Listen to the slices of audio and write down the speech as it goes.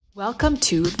Welcome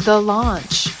to The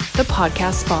Launch, the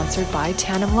podcast sponsored by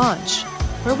Tandem Launch,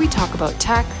 where we talk about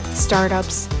tech,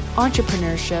 startups,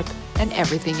 entrepreneurship, and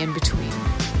everything in between.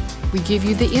 We give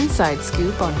you the inside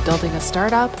scoop on building a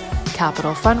startup,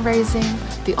 capital fundraising,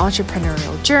 the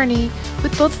entrepreneurial journey,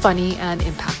 with both funny and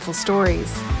impactful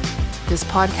stories. This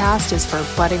podcast is for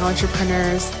budding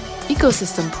entrepreneurs,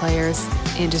 ecosystem players,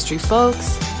 industry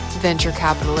folks, venture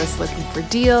capitalists looking for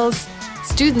deals,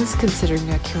 students considering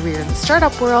a career in the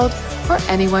startup world, or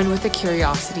anyone with a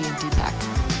curiosity in deep tech.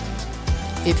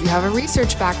 If you have a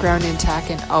research background in tech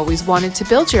and always wanted to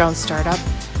build your own startup,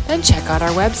 then check out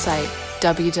our website,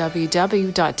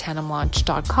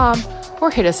 www.tandemlaunch.com,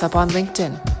 or hit us up on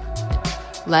LinkedIn.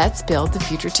 Let's build the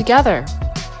future together.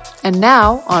 And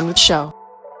now, on with the show.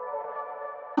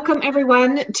 Welcome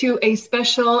everyone to a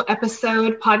special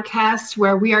episode podcast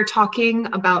where we are talking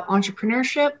about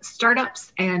entrepreneurship,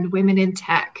 startups, and women in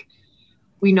tech.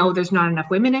 We know there's not enough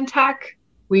women in tech.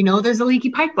 We know there's a leaky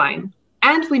pipeline.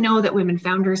 And we know that women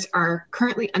founders are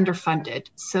currently underfunded.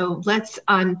 So let's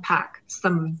unpack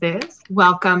some of this.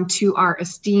 Welcome to our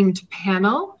esteemed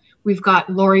panel. We've got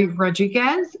Lori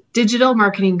Rodriguez, digital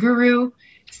marketing guru,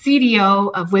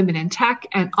 CDO of Women in Tech,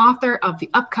 and author of the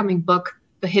upcoming book,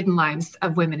 The Hidden Lives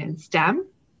of Women in STEM.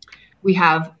 We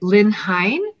have Lynn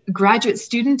Hine, graduate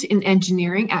student in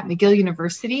engineering at McGill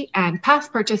University and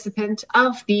past participant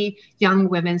of the Young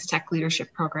Women's Tech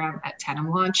Leadership Program at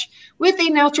Tandem Launch with a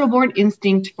natural-born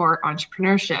instinct for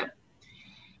entrepreneurship.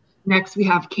 Next, we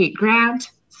have Kate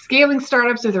Grant, scaling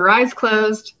startups with her eyes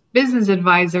closed, business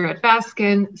advisor at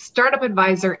Fasken, startup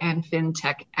advisor, and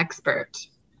fintech expert.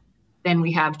 Then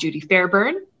we have Judy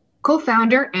Fairburn,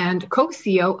 co-founder and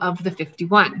co-CEO of The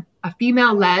 51, a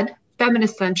female-led,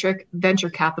 feminist-centric venture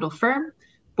capital firm,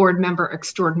 board member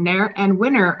extraordinaire, and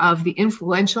winner of the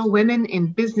influential Women in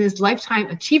Business Lifetime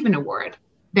Achievement Award.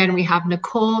 Then we have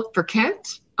Nicole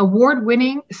Verkent,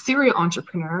 award-winning serial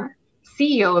entrepreneur,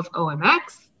 CEO of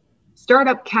OMX,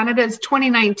 Startup Canada's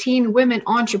 2019 Women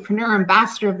Entrepreneur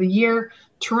Ambassador of the Year,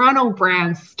 Toronto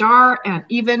Brand Star, and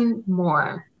even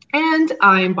more. And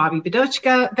I'm Bobby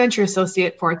Bedochka, Venture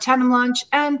Associate for Tandem Launch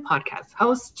and podcast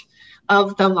host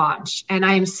of The Launch. And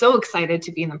I am so excited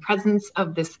to be in the presence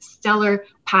of this stellar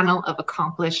panel of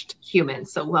accomplished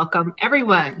humans. So welcome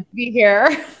everyone. Be here.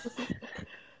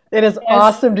 It is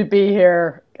awesome to be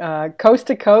here. Coast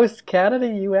to coast, Canada,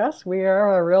 US, we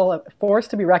are a real force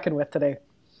to be reckoned with today.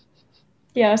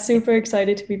 Yeah, super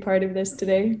excited to be part of this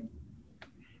today.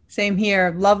 Same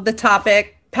here. Love the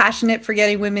topic. Passionate for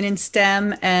getting women in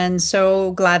STEM, and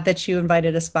so glad that you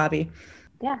invited us, Bobby.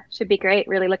 Yeah, should be great.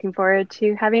 Really looking forward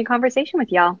to having a conversation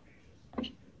with y'all.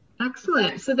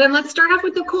 Excellent. So then let's start off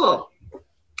with Nicole.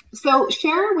 So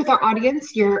share with our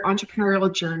audience your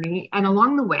entrepreneurial journey, and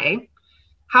along the way,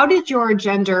 how did your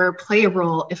gender play a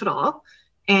role, if at all,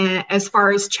 as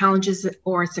far as challenges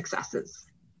or successes?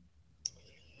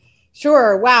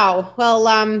 Sure. Wow. Well,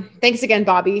 thanks again,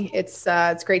 Bobby. It's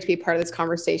great to be part of this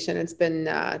conversation. It's been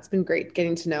great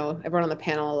getting to know everyone on the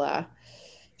panel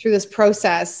through this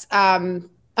process. I'm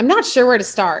not sure where to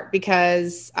start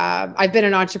because I've been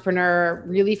an entrepreneur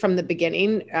really from the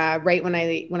beginning. Right when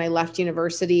I left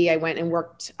university, I went and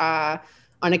worked on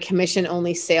a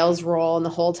commission-only sales role, and the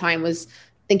whole time was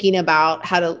thinking about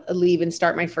how to leave and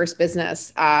start my first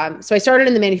business. So I started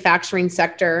in the manufacturing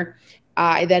sector.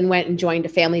 I then went and joined a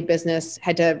family business,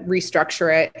 had to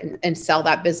restructure it and sell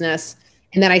that business.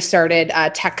 And then I started a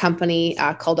tech company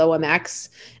called OMX,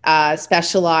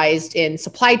 specialized in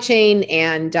supply chain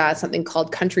and something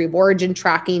called country of origin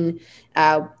tracking.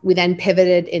 We then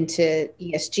pivoted into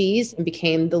ESGs and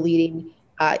became the leading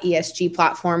ESG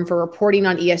platform for reporting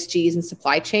on ESGs and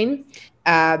supply chain.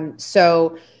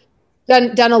 So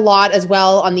done a lot as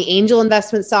well on the angel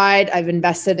investment side. I've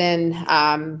invested in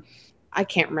I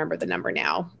can't remember the number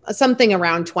now, something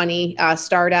around 20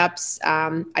 startups.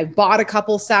 I've bought a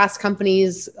couple SaaS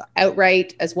companies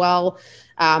outright as well.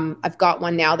 I've got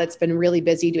one now that's been really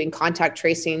busy doing contact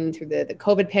tracing through the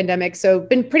COVID pandemic. So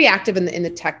been pretty active in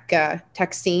the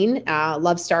tech scene.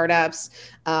 Love startups.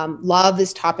 Love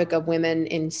this topic of women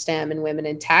in STEM and women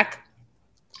in tech.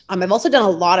 I've also done a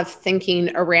lot of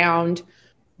thinking around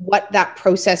what that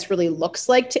process really looks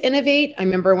like to innovate. I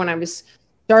remember when I was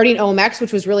starting OMX,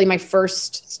 which was really my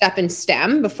first step in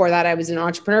STEM. Before that, I was an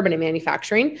entrepreneur, but in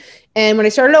manufacturing. And when I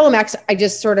started OMX, I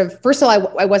just first of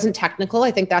all, I wasn't technical.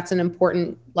 I think that's an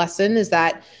important lesson, is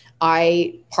that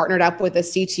I partnered up with a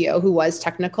CTO who was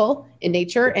technical in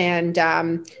nature, and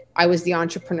I was the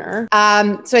entrepreneur.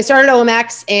 So I started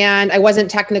OMX and I wasn't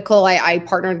technical. I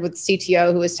partnered with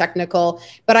CTO who was technical.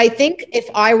 But I think if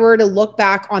I were to look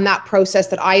back on that process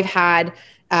that I've had,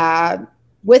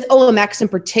 with OMX in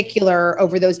particular,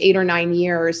 over those 8 or 9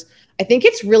 years, I think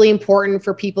it's really important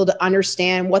for people to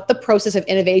understand what the process of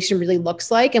innovation really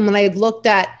looks like. And when I looked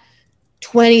at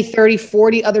 20, 30,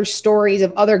 40 other stories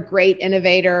of other great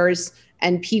innovators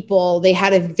and people, they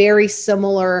had a very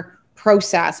similar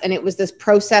process. And it was this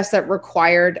process that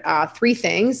required 3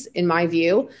 things, in my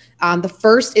view. The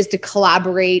first is to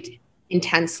collaborate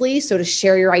intensely. So to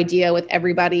share your idea with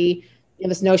everybody,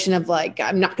 this notion of like,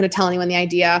 I'm not going to tell anyone the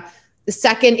idea. The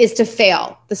second is to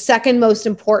fail. The second most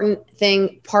important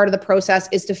part of the process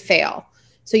is to fail.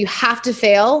 So you have to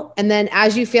fail. And then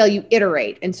as you fail, you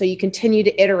iterate. And so you continue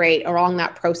to iterate along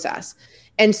that process.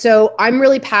 And so I'm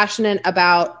really passionate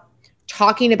about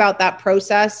talking about that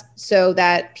process so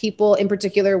that people, in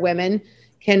particular women,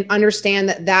 can understand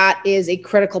that that is a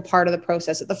critical part of the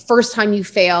process. That the first time you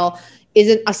fail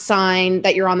isn't a sign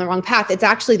that you're on the wrong path. It's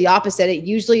actually the opposite. It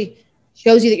usually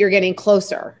shows you that you're getting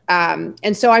closer.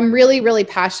 And so I'm really, really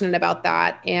passionate about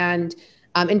that. And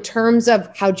in terms of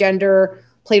how gender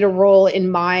played a role in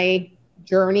my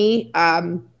journey,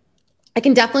 I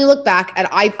can definitely look back at,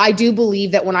 I do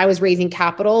believe that when I was raising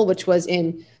capital, which was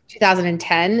in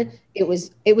 2010, it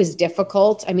was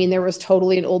difficult. I mean, there was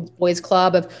totally an old boys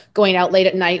club of going out late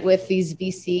at night with these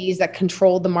VCs that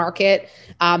controlled the market.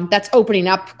 That's opening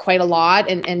up quite a lot,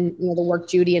 and the work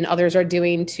Judy and others are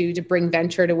doing to bring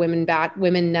venture to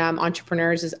women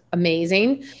entrepreneurs is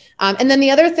amazing. And then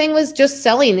the other thing was just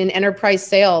selling in enterprise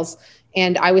sales,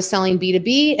 and I was selling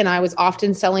B2B, and I was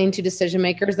often selling to decision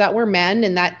makers that were men,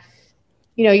 and that,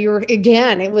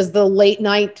 it was the late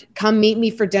night, come meet me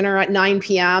for dinner at 9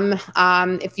 p.m.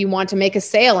 If you want to make a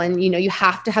sale, and, you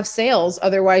have to have sales.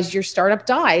 Otherwise your startup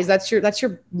dies. That's your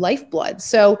lifeblood.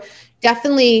 So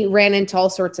definitely ran into all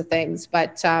sorts of things,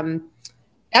 but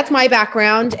that's my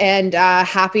background, and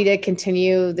happy to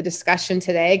continue the discussion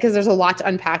today because there's a lot to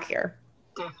unpack here.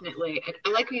 Definitely.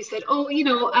 I like what you said,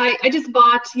 I just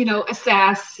bought, a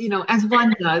SaaS, as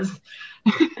one does.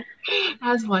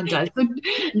 As one does. So,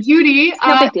 Judy,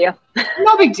 no big deal.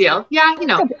 No big deal. Yeah,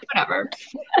 whatever.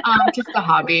 Just a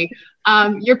hobby.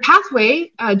 Your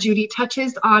pathway, Judy,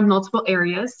 touches on multiple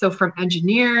areas. So from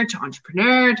engineer to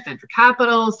entrepreneur to venture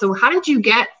capital. So how did you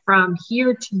get from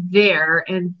here to there?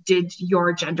 And did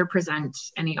your gender present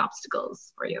any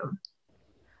obstacles for you?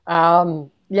 I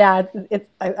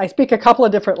speak a couple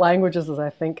of different languages, as I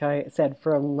think I said,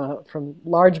 from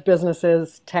large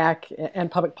businesses, tech,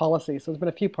 and public policy. So there's been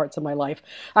a few parts of my life.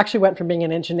 I actually went from being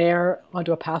an engineer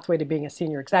onto a pathway to being a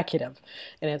senior executive.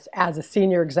 And it's as a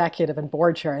senior executive and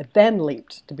board chair, I then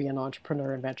leaped to be an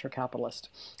entrepreneur and venture capitalist.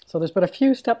 So there's been a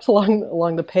few steps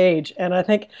along the page. And I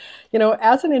think,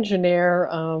 as an engineer,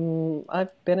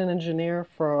 I've been an engineer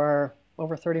for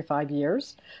over 35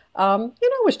 years.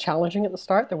 It was challenging at the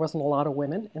start. There wasn't a lot of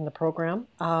women in the program.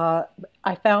 I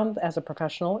found as a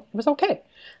professional, it was okay.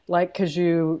 Because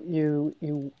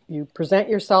you present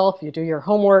yourself, you do your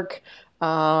homework,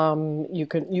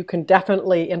 you can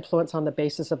definitely influence on the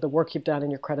basis of the work you've done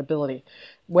and your credibility.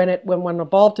 When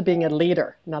evolved to being a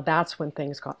leader, now that's when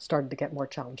things started to get more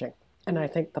challenging. And I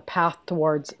think the path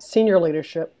towards senior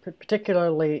leadership,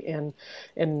 particularly in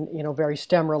very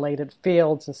STEM-related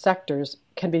fields and sectors,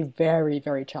 can be very,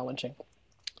 very challenging.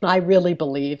 I really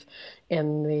believe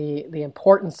in the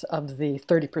importance of the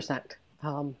 30%,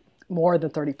 more than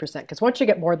 30%, because once you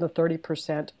get more than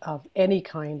 30% of any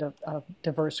kind of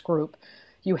diverse group,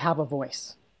 you have a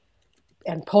voice.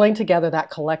 And pulling together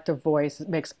that collective voice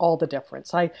makes all the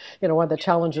difference. One of the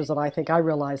challenges that I think I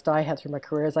realized I had through my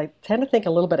career is I tend to think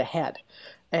a little bit ahead,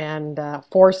 and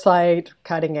foresight,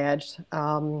 cutting edge.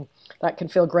 That can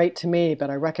feel great to me, but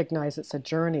I recognize it's a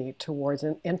journey towards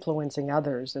influencing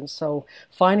others. And so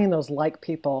finding those like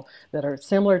people that are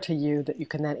similar to you that you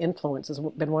can then influence has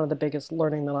been one of the biggest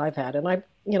learning that I've had. And I've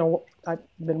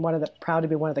been proud to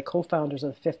be one of the co-founders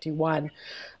of 51,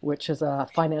 which is a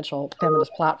financial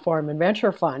feminist platform and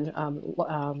venture fund.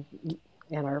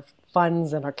 And our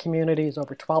funds and our communities,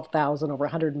 over 12,000, over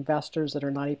 100 investors that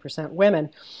are 90% women.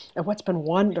 And what's been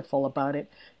wonderful about it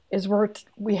is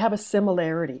we have a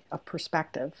similarity of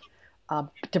perspective,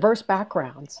 diverse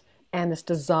backgrounds, and this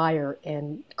desire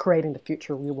in creating the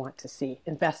future we want to see,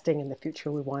 investing in the future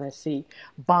we want to see,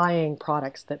 buying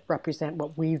products that represent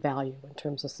what we value in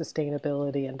terms of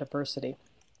sustainability and diversity.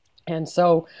 And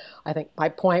so I think my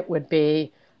point would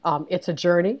be, it's a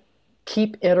journey.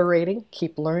 Keep iterating,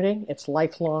 keep learning. It's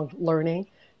lifelong learning.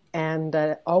 And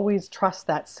always trust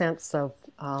that sense of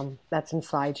that's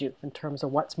inside you in terms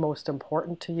of what's most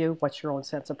important to you, what's your own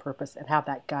sense of purpose, and have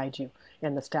that guide you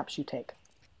in the steps you take.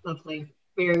 Lovely.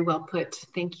 Very well put.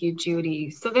 Thank you,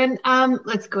 Judy. So then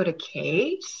let's go to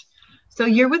Kate. So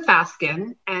you're with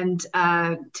Fasken, and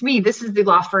to me, this is the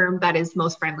law firm that is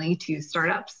most friendly to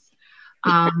startups.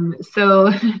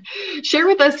 So share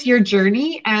with us your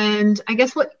journey and I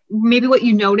guess what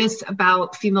you notice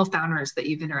about female founders that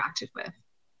you've interacted with.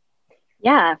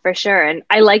 Yeah, for sure. And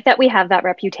I like that we have that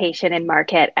reputation in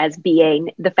market as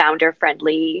being the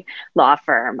founder-friendly law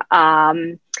firm.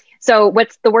 So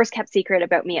what's the worst kept secret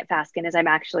about me at Fasken is I'm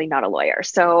actually not a lawyer.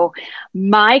 So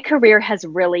my career has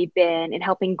really been in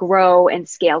helping grow and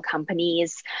scale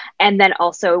companies, and then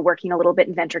also working a little bit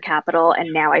in venture capital.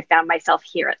 And now I found myself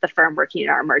here at the firm working in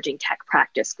our emerging tech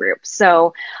practice group.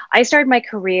 So I started my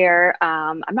career,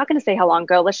 I'm not going to say how long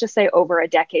ago, let's just say over a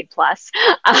decade plus.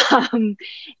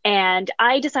 And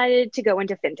I decided to go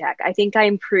into fintech. I think I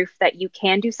am proof that you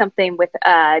can do something with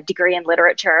a degree in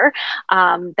literature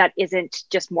that isn't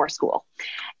just more school.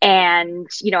 And,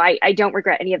 I don't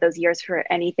regret any of those years for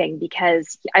anything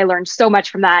because I learned so much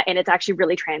from that. And it's actually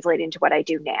really translated into what I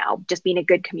do now, just being a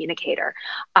good communicator.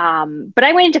 But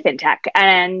I went into fintech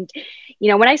and,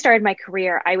 when I started my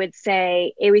career, I would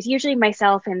say it was usually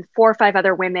myself and 4 or 5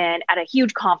 other women at a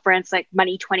huge conference like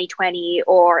Money 2020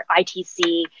 or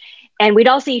ITC. And we'd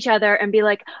all see each other and be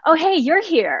like, oh, hey, you're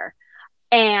here.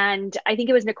 And I think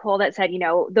it was Nicole that said,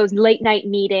 those late night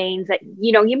meetings that,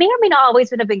 you may or may not always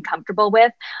have been comfortable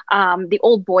with. The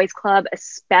old boys club,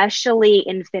 especially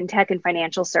in fintech and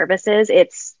financial services,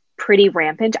 it's pretty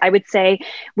rampant. I would say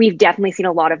we've definitely seen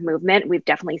a lot of movement. We've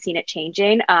definitely seen it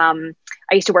changing. I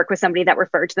used to work with somebody that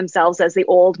referred to themselves as the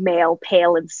old male,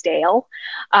 pale and stale,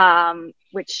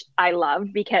 which I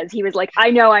loved because he was like, I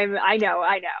know. And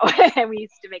we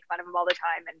used to make fun of him all the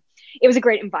time. And it was a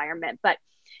great environment. But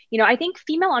I think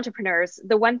female entrepreneurs,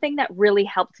 the one thing that really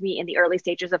helped me in the early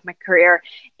stages of my career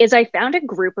is I found a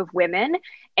group of women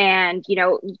and,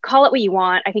 call it what you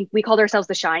want. I think we called ourselves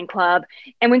the Shine Club.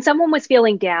 And when someone was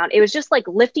feeling down, it was just like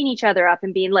lifting each other up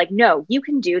and being like, no, you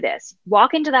can do this.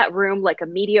 Walk into that room like a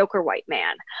mediocre white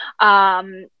man.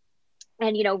 And,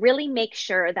 really make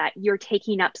sure that you're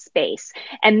taking up space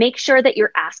and make sure that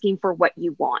you're asking for what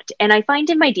you want. And I find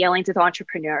in my dealings with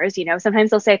entrepreneurs, sometimes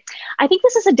they'll say, I think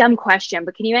this is a dumb question,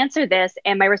 but can you answer this?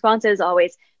 And my response is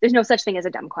always, there's no such thing as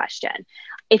a dumb question.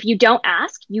 If you don't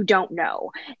ask, you don't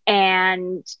know.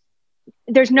 And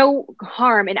there's no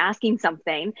harm in asking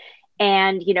something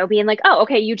and, being like, oh,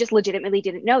 okay, you just legitimately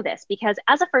didn't know this. Because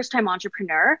as a first-time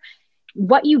entrepreneur,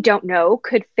 what you don't know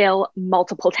could fill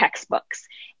multiple textbooks.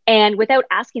 And without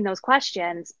asking those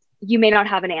questions, you may not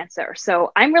have an answer.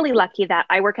 So I'm really lucky that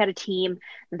I work at a team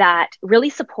that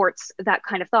really supports that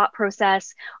kind of thought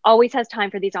process, always has time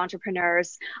for these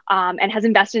entrepreneurs, and has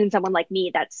invested in someone like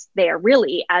me that's there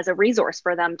really as a resource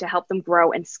for them to help them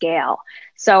grow and scale.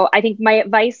 So I think my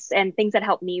advice and things that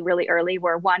helped me really early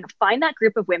were, one, find that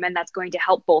group of women that's going to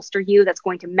help bolster you, that's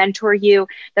going to mentor you,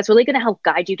 that's really going to help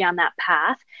guide you down that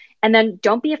path. And then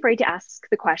don't be afraid to ask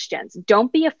the questions.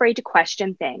 Don't be afraid to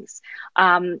question things.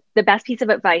 The best piece of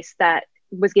advice that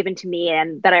was given to me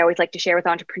and that I always like to share with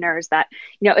entrepreneurs that,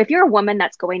 if you're a woman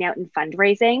that's going out and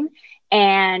fundraising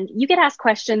and you get asked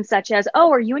questions such as, oh,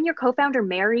 are you and your co-founder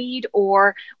married?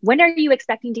 Or when are you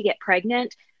expecting to get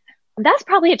pregnant? That's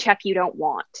probably a check you don't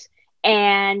want.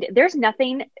 And there's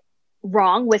nothing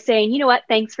wrong with saying, you know what,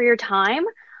 thanks for your time.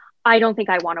 I don't think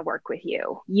I want to work with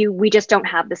you. We just don't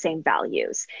have the same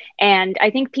values. And I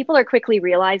think people are quickly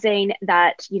realizing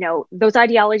that, those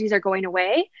ideologies are going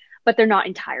away, but they're not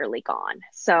entirely gone.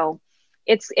 So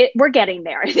we're getting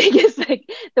there. I think is like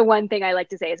the one thing I like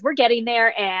to say is we're getting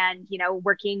there and,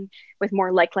 working with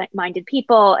more like-minded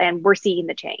people and we're seeing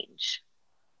the change.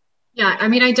 Yeah, I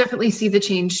mean, I definitely see the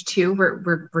change too.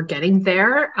 We're getting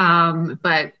there.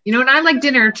 But and I like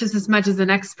dinner just as much as the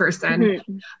next person.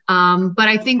 Mm-hmm. But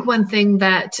I think one thing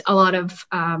that a lot of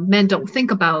men don't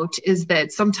think about is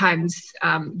that sometimes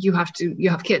you have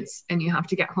kids and you have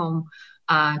to get home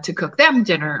to cook them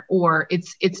dinner, or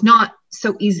it's not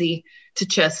so easy to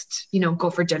just go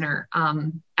for dinner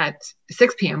at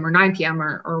 6 p.m. or 9 p.m.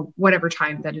 or whatever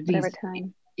time that it is,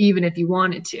 even if you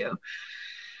wanted to.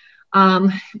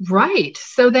 Right.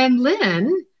 So then,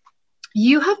 Lynn,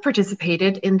 you have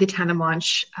participated in the Tandem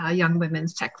Launch Young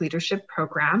Women's Tech Leadership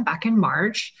Program back in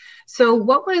March. So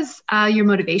what was your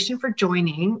motivation for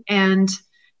joining and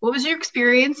what was your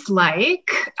experience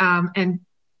like? And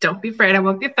don't be afraid, I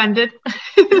won't be offended.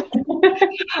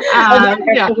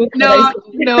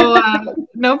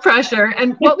 No pressure.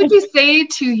 And what would you say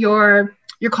to your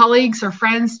colleagues or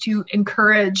friends to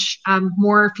encourage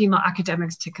more female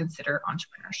academics to consider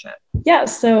entrepreneurship? Yeah,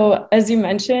 so as you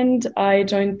mentioned, I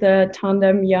joined the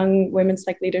Tandem Young Women's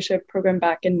Tech Leadership Program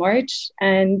back in March.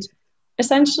 And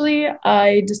essentially,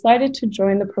 I decided to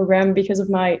join the program because of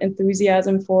my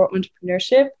enthusiasm for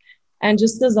entrepreneurship and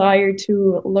just desire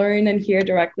to learn and hear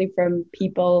directly from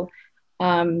people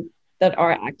that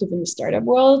are active in the startup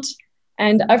world.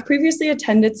 And I've previously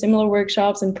attended similar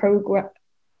workshops and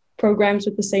programs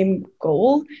with the same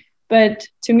goal. But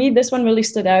to me, this one really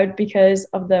stood out because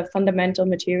of the fundamental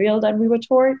material that we were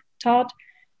taught,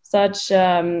 such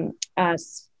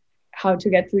as how to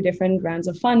get through different rounds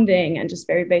of funding and just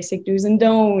very basic do's and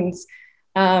don'ts.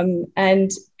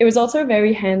 And it was also a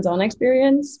very hands-on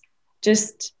experience,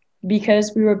 just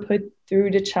because we were put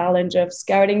through the challenge of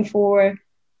scouting for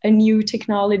a new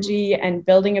technology and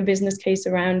building a business case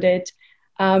around it.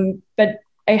 But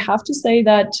I have to say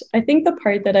that I think the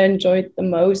part that I enjoyed the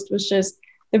most was just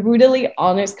the brutally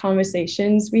honest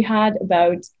conversations we had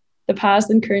about the past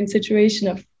and current situation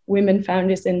of women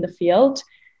founders in the field.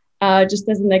 Just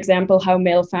as an example, how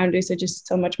male founders are just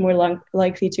so much more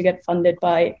likely to get funded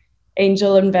by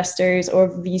angel investors or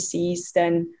VCs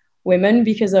than women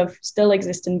because of still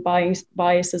existing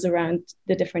biases around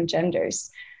the different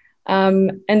genders.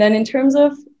 And then in terms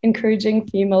of encouraging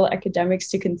female academics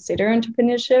to consider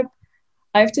entrepreneurship,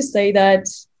 I have to say that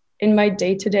in my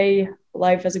day-to-day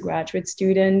life as a graduate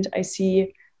student, I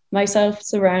see myself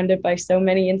surrounded by so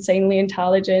many insanely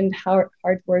intelligent,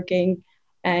 hardworking,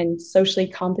 and socially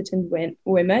competent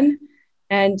women.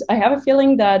 And I have a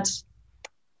feeling that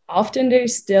often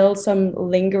there's still some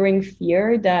lingering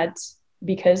fear that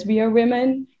because we are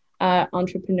women,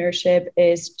 entrepreneurship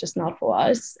is just not for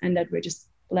us and that we're just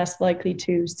less likely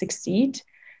to succeed.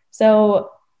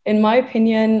 So in my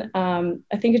opinion,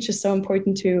 I think it's just so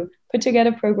important to put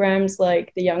together programs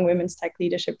like the Young Women's Tech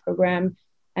Leadership Program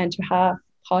and to have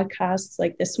podcasts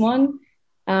like this one.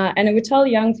 And I would tell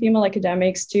young female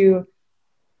academics to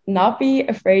not be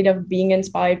afraid of being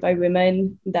inspired by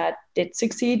women that did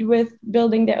succeed with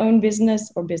building their own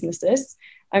business or businesses.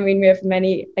 I mean, we have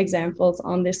many examples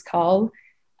on this call.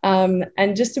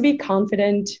 And just to be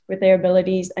confident with their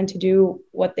abilities and to do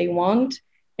what they want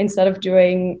instead of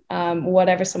doing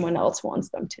whatever someone else wants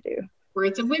them to do.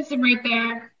 Words of wisdom right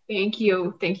there. Thank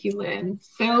you. Thank you, Lynn.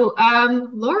 So,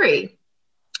 Lori,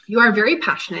 you are very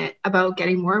passionate about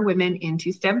getting more women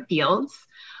into STEM fields.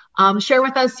 Share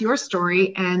with us your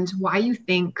story and why you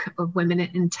think of women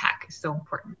in tech is so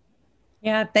important.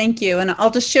 Yeah, thank you. And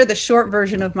I'll just share the short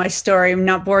version of my story and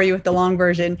not bore you with the long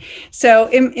version. So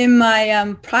in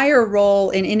my prior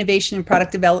role in innovation and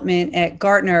product development at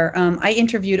Gartner, I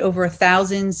interviewed over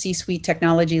 1,000 C-suite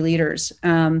technology leaders.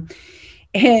 And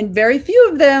very few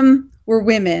of them were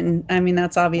women. I mean,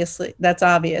 that's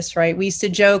obvious, right? We used to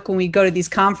joke when we go to these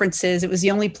conferences, it was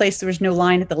the only place there was no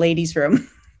line at the ladies' room.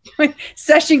 When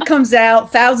session comes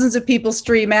out, thousands of people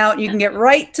stream out, you can get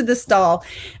right to the stall.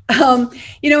 And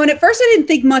at first I didn't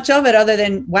think much of it other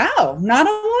than, wow, not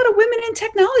a lot of women in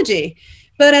technology.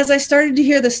 But as I started to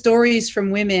hear the stories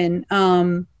from women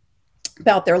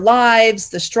about their lives,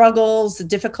 the struggles, the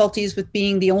difficulties with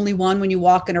being the only one when you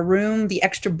walk in a room, the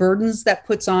extra burdens that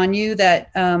puts on you that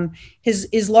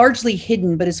is largely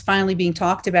hidden, but is finally being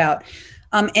talked about.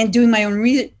 And doing my own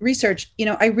research,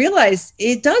 I realized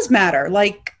it does matter,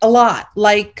 like a lot,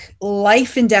 like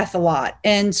life and death a lot.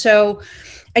 And so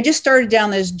I just started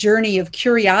down this journey of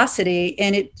curiosity,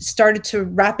 and it started to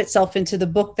wrap itself into the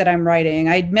book that I'm writing.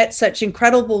 I'd met such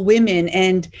incredible women,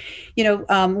 and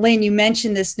Lynn, you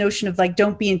mentioned this notion of like,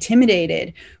 don't be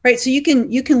intimidated, right? So you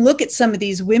can look at some of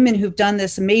these women who've done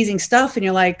this amazing stuff, and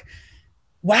you're like,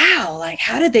 wow, like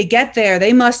how did they get there?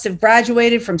 They must have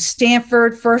graduated from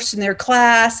Stanford first in their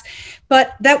class,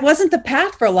 but that wasn't the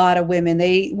path for a lot of women.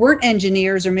 They weren't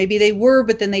engineers, or maybe they were,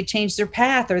 but then they changed their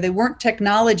path, or they weren't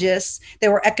technologists. They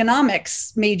were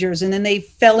economics majors, and then they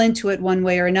fell into it one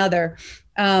way or another.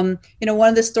 One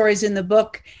of the stories in the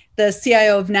book, the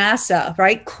CIO of NASA,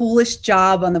 right? Coolest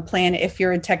job on the planet if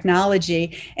you're in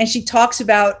technology. And she talks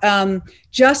about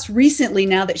just recently,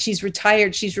 now that she's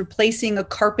retired, she's replacing a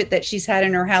carpet that she's had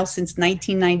in her house since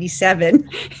 1997.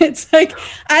 It's like,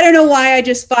 I don't know why, I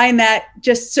just find that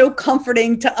just so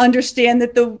comforting to understand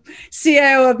that the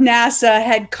CIO of NASA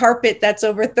had carpet that's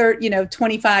over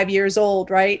 25 years old,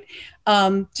 right?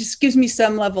 Just gives me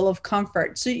some level of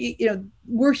comfort. So,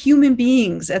 we're human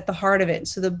beings at the heart of it.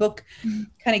 So the book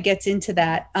kind of gets into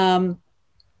that.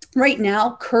 Right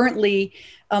now, currently,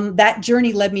 that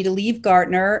journey led me to leave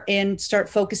Gartner and start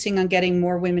focusing on getting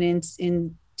more women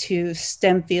into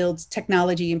STEM fields,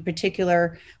 technology in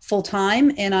particular, full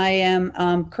time. And I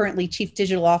am currently Chief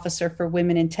Digital Officer for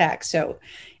Women in Tech. So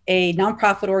a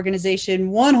nonprofit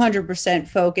organization 100%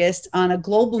 focused on a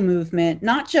global movement,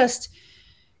 not just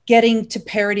getting to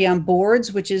parity on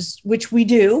boards, which we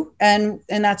do, and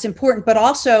that's important, but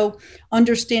also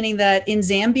understanding that in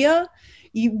Zambia,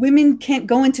 women can't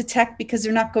go into tech because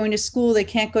they're not going to school. They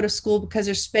can't go to school because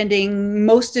they're spending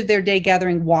most of their day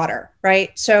gathering water,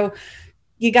 right? So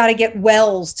you got to get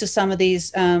wells to some of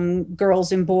these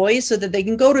girls and boys so that they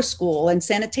can go to school, and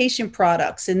sanitation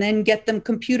products, and then get them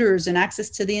computers and access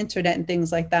to the internet and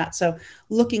things like that. So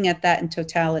looking at that in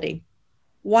totality.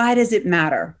 Why does it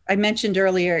matter? I mentioned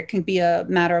earlier, it can be a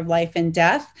matter of life and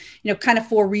death, kind of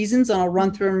 4 reasons, and I'll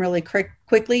run through them really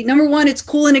quickly. Number 1, it's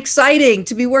cool and exciting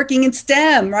to be working in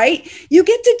STEM, right? You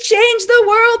get to change the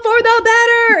world for the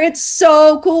better. It's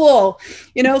so cool,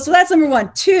 so that's number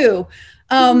 1. 2,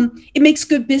 it makes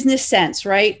good business sense,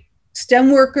 right?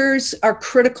 STEM workers are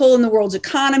critical in the world's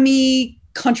economy,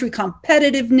 country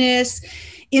competitiveness,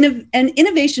 and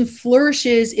innovation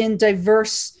flourishes in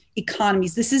diverse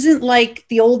economies. This isn't like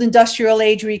the old industrial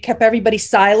age where you kept everybody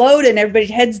siloed and everybody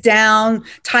heads down,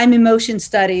 time and motion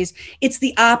studies. It's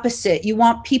the opposite. You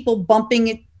want people bumping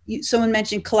it. Someone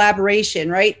mentioned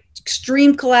collaboration, right?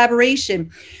 Extreme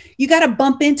collaboration. You got to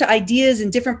bump into ideas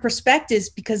and different perspectives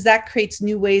because that creates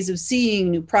new ways of seeing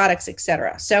new products, et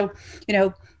cetera. So,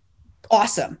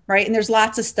 awesome, right? And there's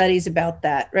lots of studies about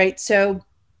that, right? So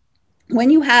when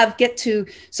you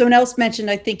someone else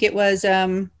mentioned, I think it was,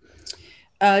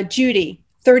 Judy,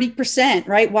 30%,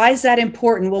 right? Why is that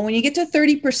important? Well, when you get to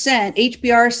 30%,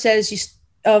 HBR says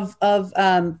of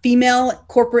female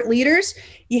corporate leaders,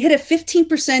 you hit a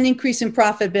 15% increase in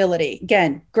profitability.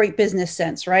 Again, great business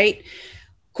sense, right?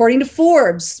 According to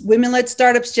Forbes, women-led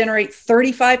startups generate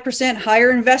 35%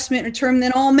 higher investment return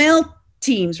than all male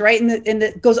teams, right? And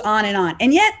that goes on.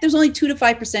 And yet there's only 2 to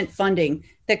 5% funding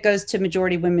that goes to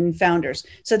majority women founders.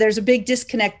 So there's a big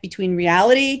disconnect between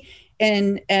reality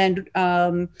and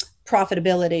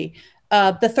profitability.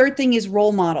 The third thing is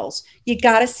role models. You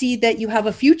got to see that you have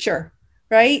a future,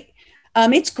 right?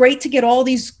 It's great to get all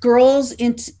these girls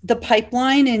into the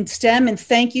pipeline in STEM, and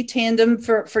thank you, Tandem,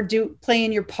 for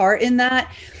playing your part in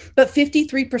that. But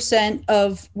 53%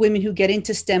 of women who get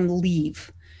into STEM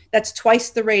leave. That's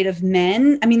twice the rate of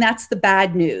men. I mean, that's the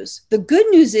bad news. The good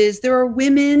news is there are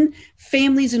women,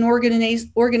 families, and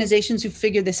organizations who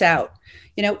figure this out.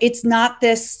 It's not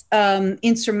this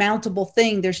insurmountable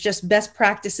thing. There's just best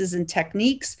practices and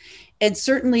techniques, and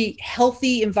certainly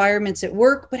healthy environments at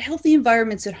work, but healthy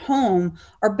environments at home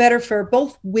are better for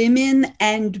both women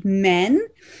and men.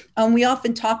 We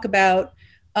often talk about,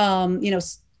 when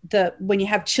you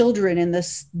have children and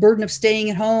this burden of staying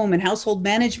at home and household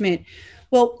management.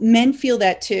 Well, men feel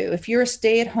that too. If you're a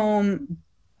stay-at-home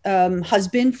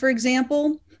husband, for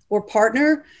example, or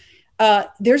partner,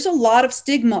 there's a lot of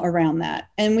stigma around that.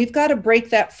 And we've got to break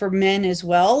that for men as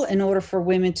well in order for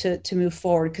women to move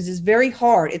forward, because it's very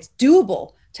hard. It's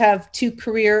doable to have two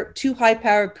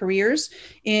high-powered careers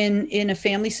in a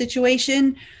family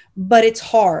situation, but it's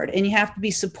hard. And you have to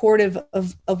be supportive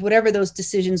of whatever those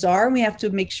decisions are. And we have to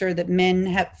make sure that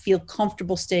men feel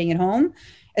comfortable staying at home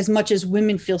as much as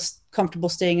women feel comfortable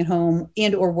staying at home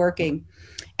and or working.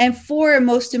 And 4,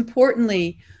 most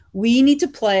importantly, we need to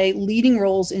play leading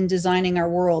roles in designing our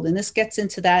world. And this gets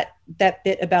into that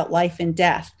bit about life and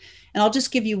death. And I'll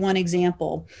just give you one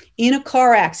example. In a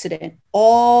car accident,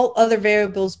 all other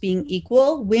variables being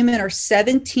equal, women are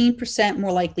 17%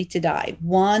 more likely to die.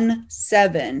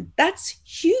 17. That's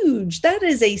huge. That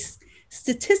is a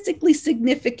statistically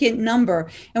significant number.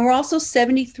 And we're also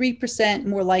 73%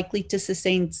 more likely to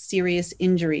sustain serious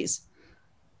injuries.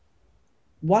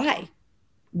 Why?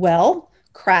 Well,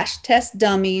 crash test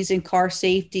dummies and car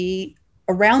safety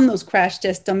around those crash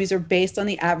test dummies are based on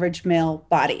the average male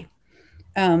body.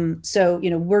 So,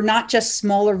 we're not just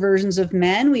smaller versions of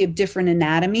men. We have different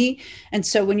anatomy. And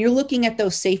so when you're looking at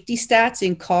those safety stats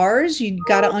in cars, you've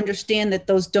got to understand that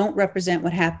those don't represent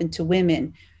what happened to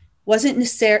women. Wasn't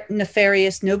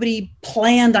nefarious. Nobody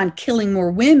planned on killing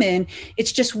more women.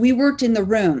 It's just we weren't in the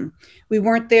room. We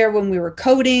weren't there when we were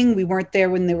coding. We weren't there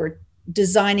when they were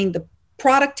designing the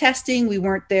product testing. We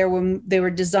weren't there when they were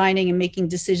designing and making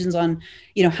decisions on,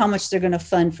 how much they're going to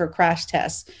fund for crash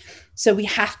tests. So we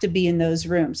have to be in those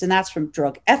rooms. And that's from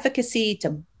drug efficacy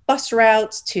to bus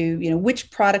routes to, which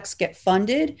products get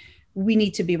funded. We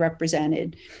need to be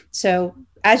represented. So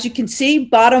as you can see,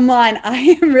 bottom line, I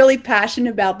am really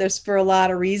passionate about this for a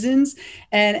lot of reasons.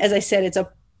 And as I said,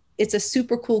 it's a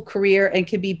super cool career and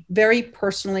can be very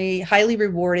personally, highly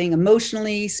rewarding,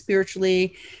 emotionally,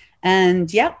 spiritually,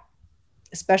 and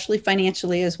especially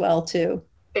financially as well too.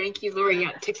 Thank you, Lori. Yeah,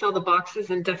 it ticks all the boxes,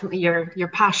 and definitely your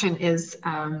passion is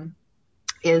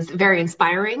very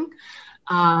inspiring.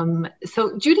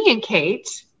 So Judy and Kate,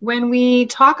 when we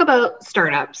talk about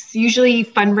startups, usually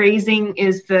fundraising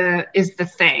is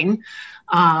the thing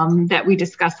that we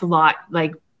discuss a lot,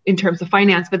 like in terms of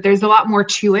finance, but there's a lot more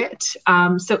to it.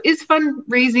 So is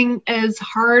fundraising as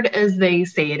hard as they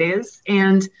say it is?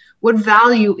 And what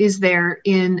value is there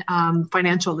in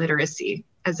financial literacy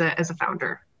as a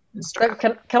founder?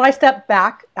 Can I step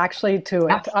back actually to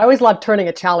it? I always love turning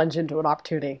a challenge into an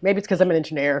opportunity. Maybe it's because I'm an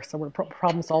engineer, so we're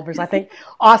problem solvers. I think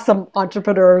awesome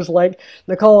entrepreneurs like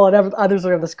Nicole and others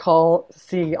on this call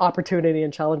see opportunity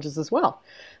and challenges as well.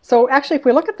 So actually, if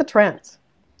we look at the trends,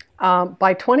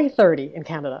 by 2030 in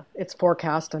Canada, it's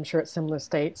forecast, I'm sure it's similar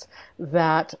states,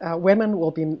 that women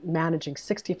will be managing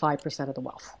 65% of the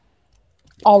wealth.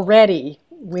 Already,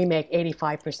 we make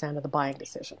 85% of the buying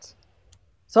decisions.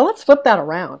 So let's flip that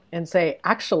around and say,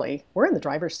 actually, we're in the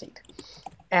driver's seat.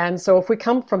 And so if we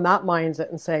come from that mindset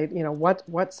and say,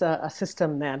 what's a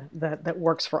system then that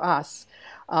works for us?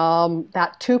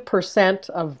 That 2%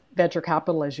 of venture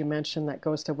capital, as you mentioned, that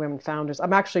goes to women founders.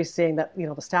 I'm actually seeing that, the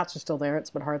stats are still there. It's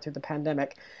been hard through the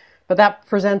pandemic. But that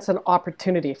presents an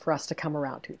opportunity for us to come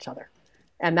around to each other.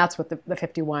 And that's what the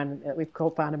 51 that we've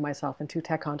co-founded, myself and two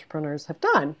tech entrepreneurs, have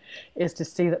done, is to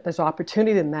see that there's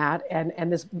opportunity in that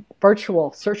and this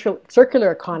virtual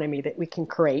circular economy that we can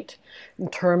create in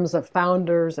terms of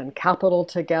founders and capital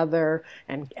together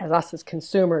and as us as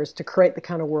consumers to create the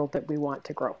kind of world that we want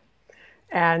to grow.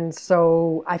 And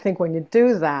so I think when you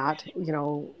do that,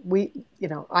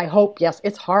 I hope, yes,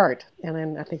 it's hard. And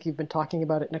then I think you've been talking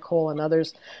about it, Nicole and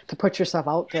others, to put yourself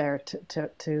out there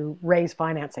to raise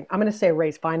financing. I'm going to say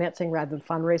raise financing rather than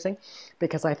fundraising,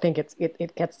 because I think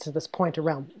it gets to this point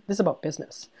around, this is about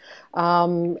business.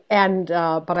 But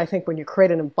I think when you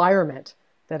create an environment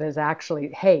that is actually,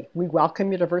 hey, we welcome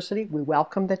your diversity. We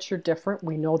welcome that you're different.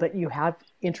 We know that you have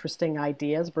interesting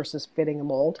ideas versus fitting a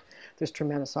mold. There's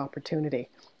tremendous opportunity.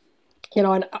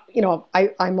 I'm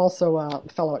also a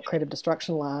fellow at Creative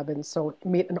Destruction Lab, and so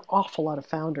meet an awful lot of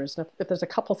founders. And if there's a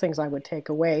couple things I would take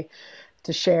away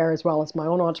to share, as well as my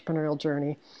own entrepreneurial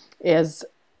journey, is,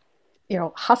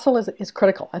 hustle is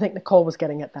critical. I think Nicole was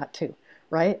getting at that too,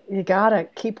 right? You gotta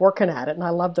keep working at it. And I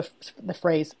love the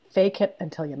phrase, fake it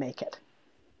until you make it.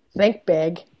 Think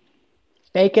big,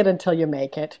 fake it until you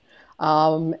make it.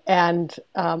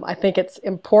 I think it's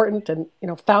important, and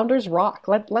founders rock.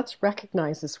 Let's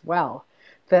recognize as well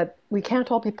that we can't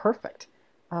all be perfect.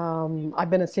 I've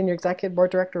been a senior executive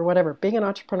board director or whatever. Being an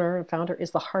entrepreneur and founder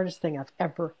is the hardest thing I've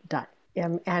ever done.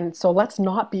 And so let's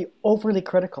not be overly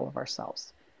critical of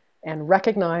ourselves and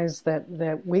recognize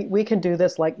that we can do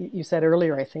this, like you said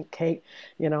earlier, I think, Kate,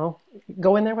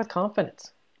 go in there with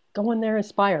confidence. Go in there,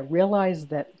 inspire. Realize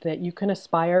that you can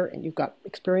aspire, and you've got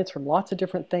experience from lots of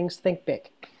different things. Think big.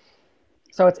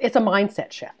 So it's a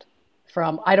mindset shift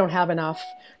from I don't have enough,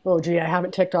 oh gee, I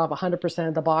haven't ticked off 100%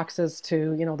 of the boxes,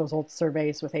 to those old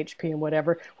surveys with HP and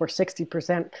whatever, where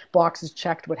 60% boxes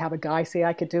checked would have a guy say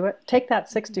I could do it. Take that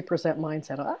 60%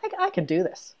 mindset. I can do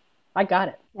this. I got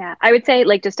it. Yeah, I would say,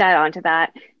 just to add on to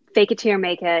that, fake it till you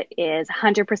make it is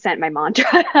 100% my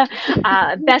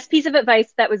mantra. Best piece of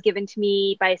advice that was given to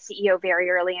me by a CEO very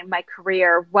early in my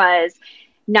career was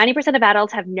 90% of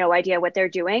adults have no idea what they're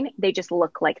doing. They just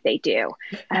look like they do.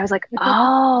 And I was like,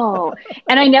 oh,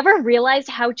 and I never realized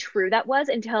how true that was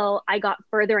until I got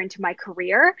further into my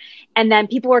career. And then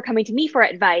people were coming to me for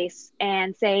advice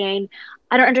and saying,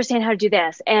 I don't understand how to do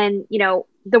this. And,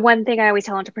 the one thing I always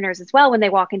tell entrepreneurs as well when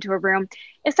they walk into a room,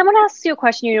 if someone asks you a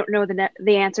question you don't know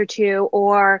the answer to,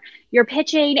 or you're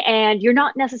pitching and you're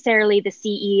not necessarily the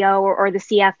CEO or the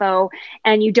CFO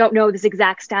and you don't know this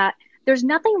exact stat, there's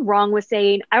nothing wrong with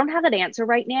saying, I don't have that answer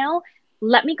right now.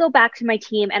 Let me go back to my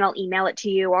team and I'll email it to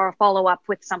you, or I'll follow up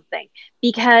with something,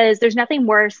 because there's nothing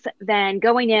worse than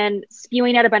going in,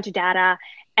 spewing out a bunch of data,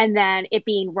 and then it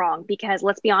being wrong. Because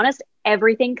let's be honest,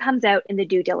 everything comes out in the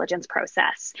due diligence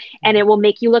process, and it will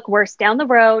make you look worse down the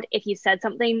road if you said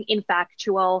something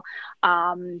infactual.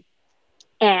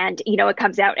 And, it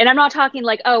comes out, and I'm not talking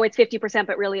like, oh, it's 50%,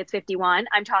 but really it's 51.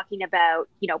 I'm talking about,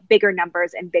 bigger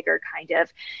numbers and bigger kind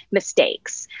of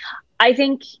mistakes. I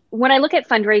think when I look at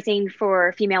fundraising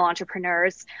for female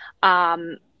entrepreneurs,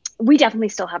 we definitely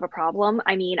still have a problem.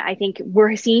 I mean, I think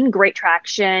we're seeing great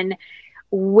traction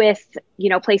with,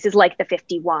 places like the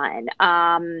 51.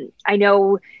 I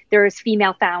know there's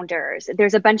female founders.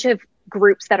 There's a bunch of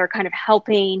groups that are kind of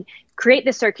helping create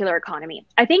the circular economy.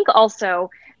 I think also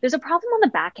there's a problem on the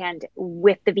back end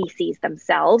with the VCs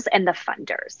themselves and the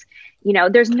funders.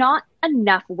 There's not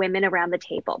enough women around the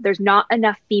table. There's not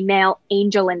enough female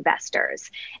angel investors.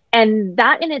 And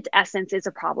that in its essence is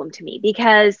a problem to me,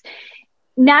 because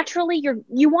naturally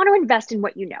you want to invest in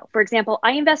what you know. For example,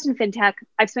 I invest in fintech.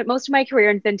 I've spent most of my career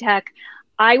in fintech.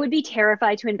 I would be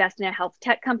terrified to invest in a health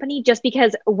tech company just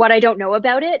because what I don't know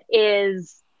about it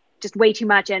is just way too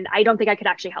much. And I don't think I could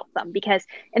actually help them, because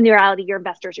in the reality, your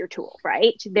investor's your tool,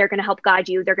 right? They're going to help guide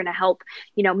you. They're going to help,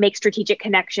 make strategic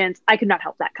connections. I could not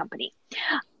help that company.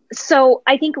 So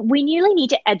I think we really need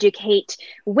to educate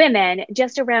women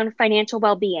just around financial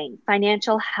well-being,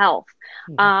 financial health,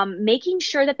 making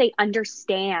sure that they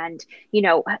understand,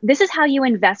 this is how you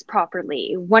invest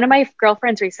properly. One of my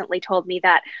girlfriends recently told me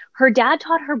that her dad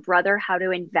taught her brother how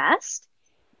to invest,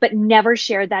 but never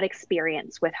shared that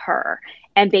experience with her,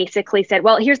 and basically said,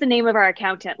 well, here's the name of our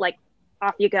accountant, like,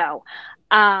 off you go.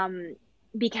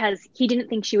 Because he didn't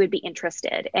think she would be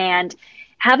interested. And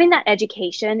having that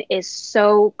education is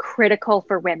so critical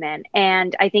for women.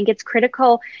 And I think it's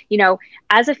critical,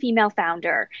 as a female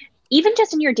founder, even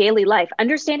just in your daily life,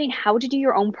 understanding how to do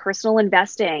your own personal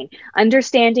investing,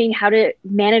 understanding how to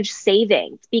manage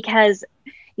savings, because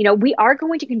we are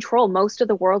going to control most of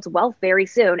the world's wealth very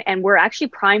soon. And we're actually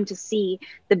primed to see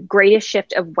the greatest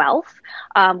shift of wealth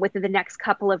within the next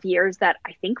couple of years that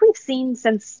I think we've seen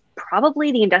since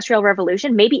probably the Industrial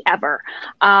Revolution, maybe ever.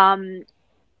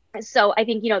 So I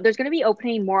think, there's going to be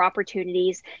opening more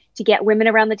opportunities to get women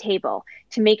around the table,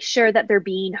 to make sure that they're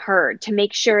being heard, to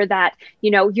make sure that,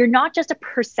 you're not just a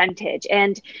percentage.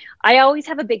 And I always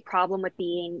have a big problem with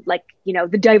being like,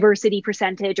 the diversity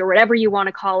percentage or whatever you want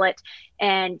to call it.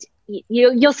 And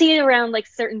you'll see it around, like,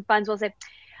 certain funds will say,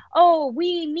 oh,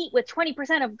 we meet with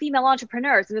 20% of female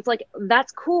entrepreneurs. And it's like,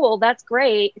 that's cool. That's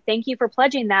great. Thank you for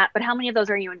pledging that. But how many of those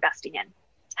are you investing in?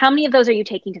 How many of those are you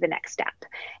taking to the next step?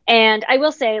 And I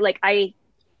will say, like, I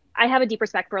have a deep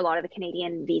respect for a lot of the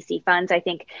Canadian VC funds. I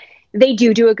think they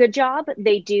do a good job.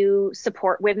 They do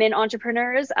support women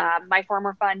entrepreneurs. My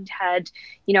former fund had,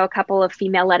 a couple of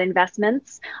female-led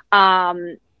investments.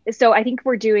 So I think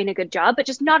we're doing a good job, but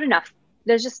just not enough.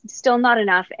 There's just still not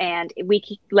enough. And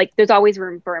there's always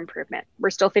room for improvement.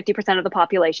 We're still 50% of the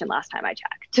population last time I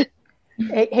checked.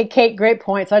 Hey, Kate, great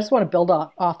points. I just want to build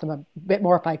off them a bit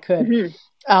more if I could. Mm-hmm.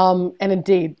 And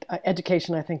indeed,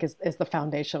 education, I think, is the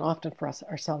foundation often for us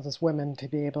ourselves as women to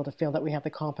be able to feel that we have the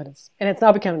competence. And it's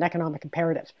now become an economic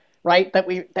imperative, right? That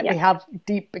we have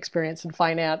deep experience in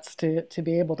finance to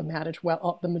be able to manage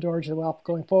the majority of the wealth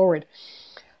going forward.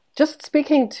 Just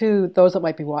speaking to those that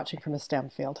might be watching from a STEM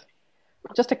field,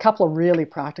 just a couple of really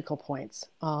practical points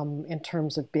in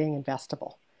terms of being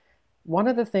investable. One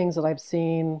of the things that I've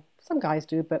seen some guys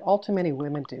do, but all too many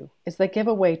women do, is they give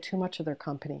away too much of their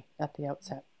company at the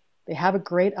outset. They have a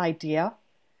great idea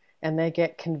and they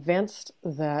get convinced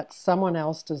that someone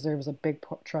else deserves a big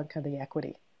chunk of the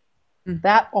equity. Mm-hmm.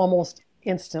 That almost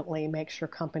instantly makes your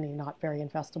company not very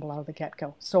investable out of the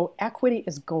get-go. So equity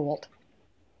is gold.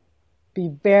 Be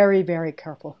very, very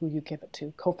careful who you give it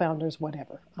to, co-founders,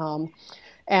 whatever.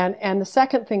 And the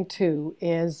second thing too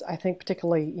is, I think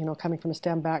particularly, coming from a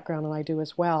STEM background, and I do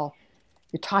as well,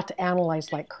 you're taught to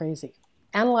analyze like crazy.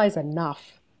 Analyze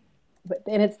enough,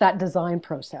 and it's that design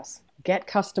process. Get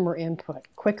customer input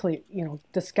quickly,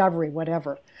 discovery,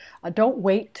 whatever. Don't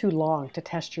wait too long to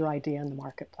test your idea in the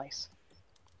marketplace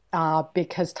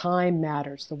because time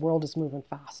matters. The world is moving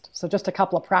fast. So just a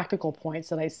couple of practical points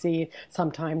that I see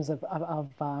sometimes of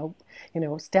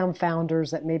STEM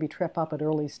founders that maybe trip up at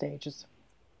early stages.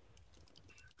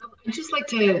 I'd just like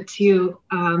to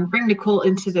bring Nicole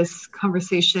into this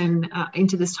conversation,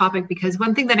 into this topic, because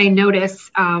one thing that I notice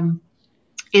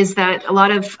is that a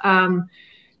lot of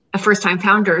first-time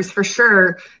founders, for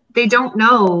sure, they don't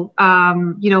know,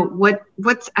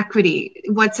 what's equity,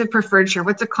 what's a preferred share,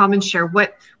 what's a common share,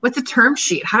 what's a term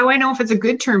sheet? How do I know if it's a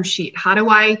good term sheet?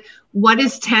 What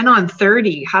is 10 on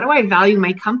 30? How do I value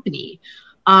my company?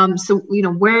 So,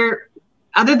 where,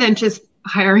 other than just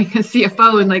hiring a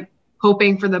CFO and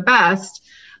hoping for the best,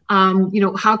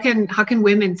 how can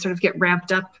women sort of get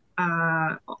ramped up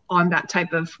on that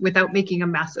type of, without making a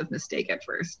massive mistake at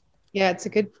first? Yeah, it's a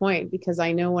good point, because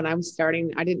I know when I was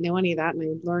starting, I didn't know any of that, and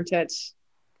I learned it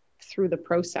through the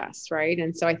process, right?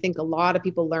 And so I think a lot of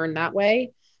people learn that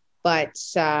way, but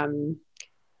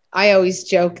I always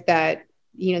joke that,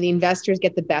 the investors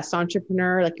get the best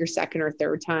entrepreneur, like your second or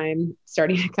third time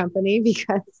starting a company,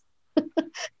 because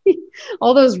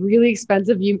all those really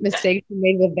expensive mistakes you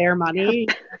made with their money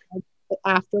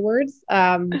afterwards.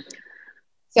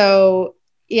 So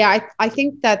yeah, I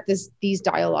think that these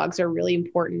dialogues are really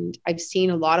important. I've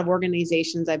seen a lot of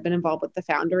organizations. I've been involved with the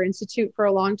Founder Institute for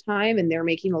a long time, and they're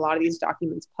making a lot of these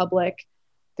documents public.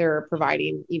 They're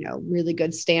providing, really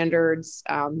good standards.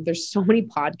 There's so many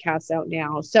podcasts out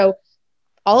now. So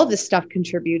all of this stuff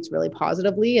contributes really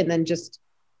positively. And then just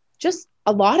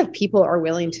a lot of people are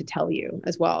willing to tell you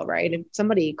as well, right? If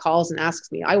somebody calls and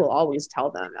asks me, I will always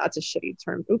tell them. That's a shitty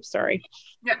term. Oops, sorry.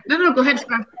 Yeah, no, go ahead.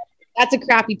 That's a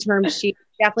crappy term. She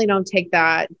definitely don't take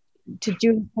that to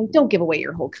do. Don't give away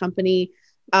your whole company.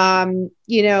 Wait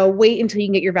until you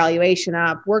can get your valuation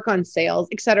up, work on sales,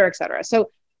 et cetera, et cetera.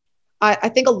 So I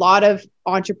think a lot of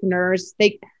entrepreneurs,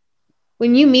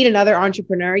 when you meet another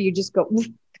entrepreneur, you just go,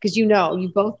 because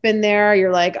you've both been there.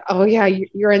 You're like, oh yeah,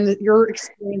 you're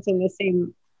experiencing the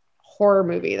same horror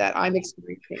movie that I'm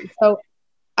experiencing. So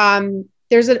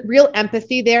there's a real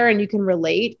empathy there, and you can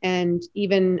relate. And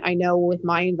even I know with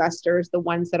my investors, the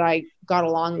ones that I got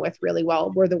along with really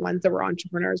well were the ones that were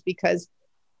entrepreneurs because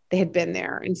they had been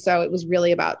there. And so it was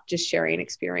really about just sharing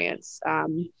experience.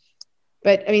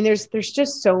 But I mean, there's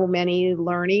just so many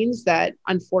learnings that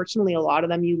unfortunately, a lot of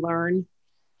them you learn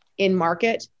in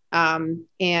market.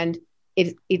 And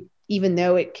it even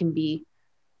though it can be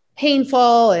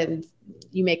painful and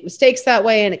you make mistakes that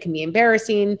way and it can be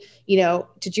embarrassing, to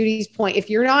Judy's point, if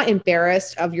you're not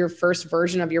embarrassed of your first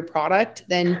version of your product,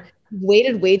 then you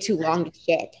waited way too long to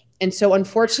ship. And so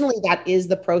unfortunately, that is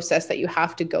the process that you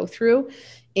have to go through.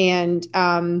 And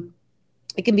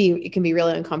it can be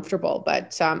really uncomfortable.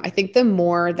 But I think the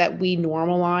more that we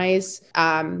normalize,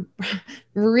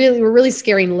 we're really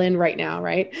scaring Lynn right now,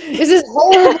 right? This is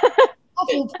whole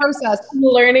awful process. I'm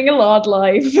learning a lot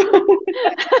live.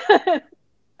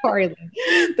 Sorry,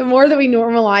 Lynn. The more that we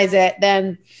normalize it,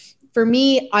 then for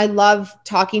me, I love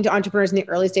talking to entrepreneurs in the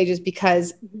early stages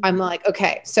because I'm like,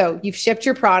 okay, so you've shipped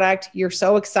your product. You're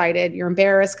so excited. You're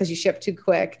embarrassed because you shipped too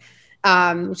quick,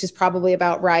 which is probably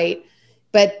about right.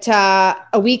 But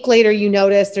a week later, you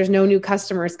notice there's no new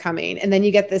customers coming. And then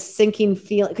you get this sinking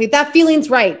feeling. Okay, that feeling's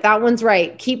right. That one's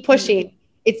right. Keep pushing.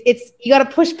 It's you got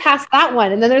to push past that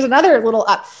one. And then there's another little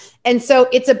up. And so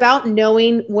it's about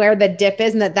knowing where the dip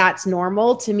is and that's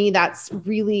normal. To me, that's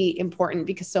really important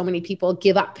because so many people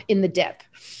give up in the dip.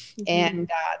 Mm-hmm.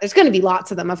 And there's going to be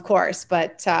lots of them, of course.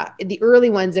 But the early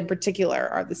ones in particular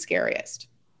are the scariest.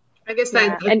 I guess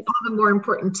that it's all the more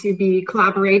important to be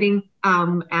collaborating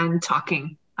and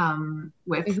talking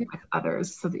with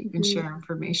others so that you can share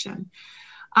information.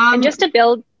 And just to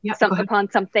build upon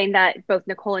something that both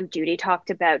Nicole and Judy talked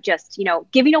about, just,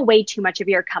 giving away too much of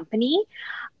your company.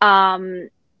 I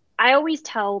always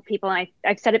tell people, and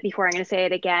I've said it before, I'm going to say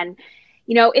it again,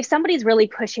 if somebody's really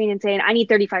pushing and saying, I need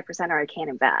 35% or I can't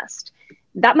invest,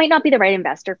 that might not be the right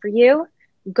investor for you.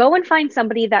 Go and find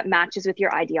somebody that matches with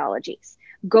your ideologies.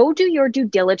 Go do your due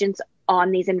diligence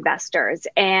on these investors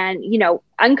and,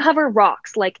 uncover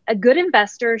rocks. Like a good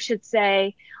investor should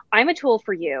say, I'm a tool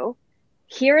for you.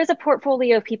 Here is a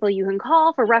portfolio of people you can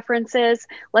call for references.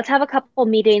 Let's have a couple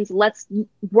meetings. Let's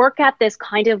work at this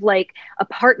kind of like a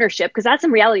partnership, because that's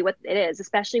in reality what it is,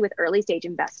 especially with early stage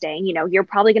investing. You're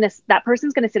probably that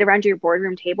person's going to sit around your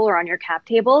boardroom table or on your cap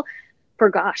table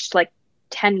for like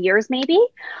 10 years, maybe.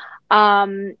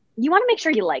 You want to make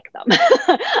sure you like them.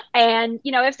 And,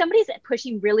 if somebody's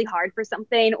pushing really hard for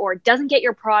something or doesn't get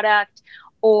your product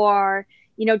or,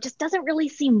 just doesn't really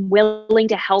seem willing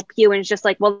to help you and it's just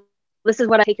like, well, this is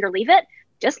what I take it or leave it,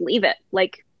 just leave it.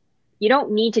 Like, you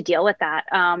don't need to deal with that.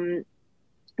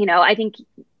 I think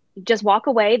just walk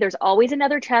away. There's always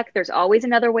another check. There's always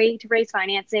another way to raise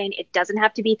financing. It doesn't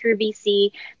have to be through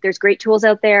VC. There's great tools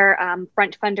out there.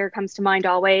 Front Funder comes to mind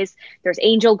always. There's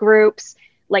angel groups.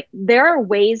 Like, there are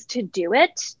ways to do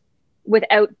it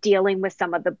without dealing with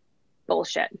some of the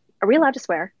bullshit. Are we allowed to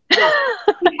swear?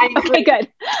 Okay, good.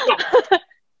 Yeah.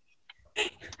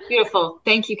 Beautiful.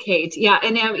 Thank you, Kate. Yeah.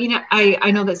 And,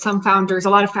 I know that a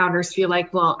lot of founders feel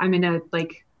like, well, I'm in a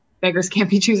beggars can't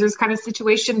be choosers kind of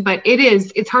situation, but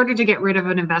it's harder to get rid of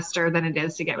an investor than it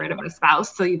is to get rid of a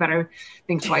spouse. So you better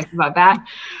think twice about that.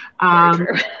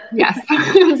 Yes.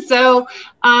 So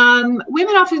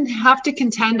women often have to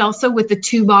contend also with the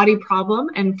two body problem.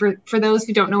 And for those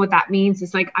who don't know what that means,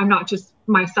 it's like, I'm not just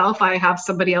myself, I have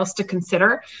somebody else to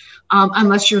consider.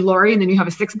 Unless you're Lori and then you have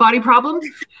a 6 body problem.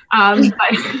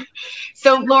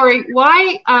 So Lori,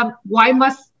 why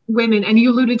must women, and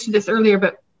you alluded to this earlier,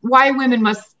 but why women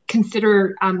must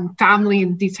consider family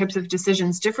and these types of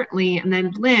decisions differently? And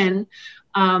then Lynn,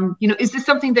 is this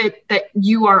something that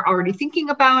you are already thinking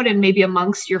about, and maybe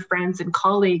amongst your friends and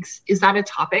colleagues, is that a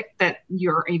topic that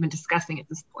you're even discussing at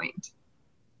this point?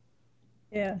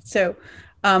 Yeah. So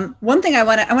one thing I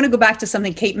want to go back to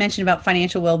something Kate mentioned about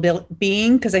financial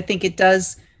well-being, because I think it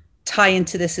does tie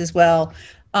into this as well.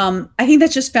 I think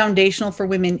that's just foundational for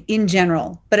women in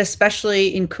general, but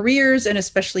especially in careers and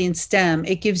especially in STEM.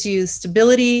 It gives you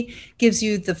stability, gives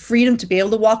you the freedom to be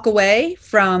able to walk away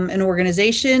from an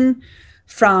organization,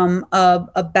 from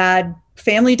a bad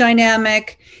family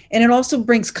dynamic, and it also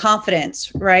brings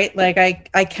confidence, right? Like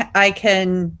I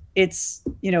can, it's,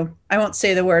 I won't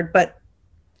say the word, but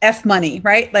F money,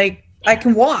 right? Like I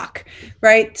can walk,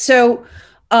 right? So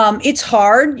it's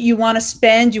hard. You want to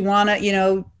spend, you want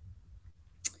to,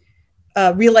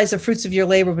 realize the fruits of your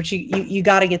labor, but you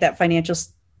got to get that financial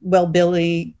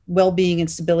well-being and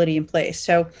stability in place.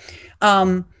 So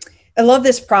I love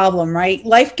this problem, right?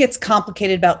 Life gets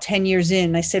complicated about 10 years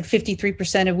in. I said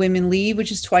 53% of women leave,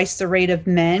 which is twice the rate of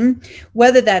men,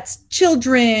 whether that's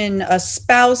children, a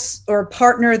spouse, or a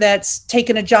partner that's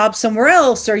taken a job somewhere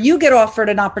else, or you get offered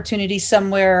an opportunity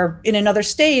somewhere in another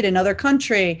state, another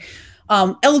country,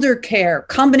 elder care,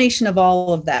 combination of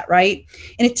all of that, right?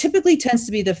 And it typically tends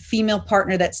to be the female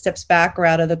partner that steps back or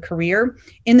out of the career.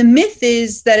 And the myth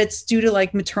is that it's due to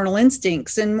like maternal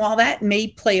instincts. And while that may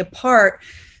play a part,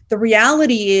 the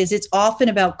reality is it's often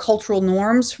about cultural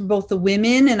norms for both the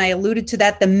women, and I alluded to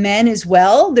that, the men as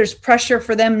well. There's pressure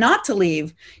for them not to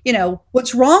leave.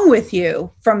 What's wrong with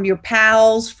you, from your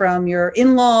pals, from your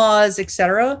in-laws,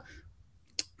 etc.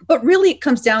 But really it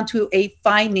comes down to a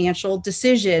financial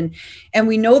decision. And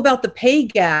we know about the pay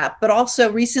gap, but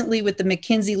also recently with the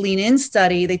McKinsey Lean In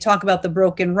study, they talk about the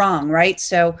broken rung, right?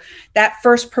 So that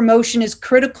first promotion is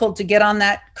critical to get on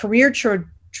that career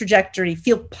trajectory,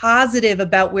 feel positive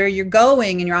about where you're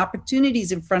going and your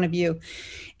opportunities in front of you.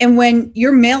 And when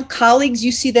your male colleagues,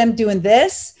 you see them doing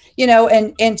this,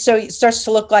 and so it starts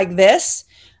to look like this.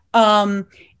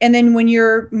 And then when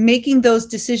you're making those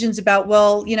decisions about,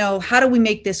 well, how do we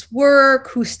make this work?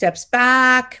 Who steps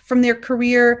back from their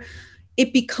career?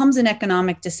 It becomes an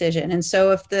economic decision. And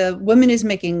so if the woman is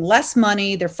making less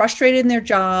money, they're frustrated in their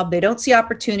job, they don't see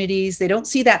opportunities, they don't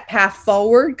see that path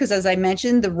forward, because as I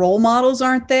mentioned, the role models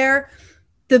aren't there,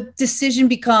 the decision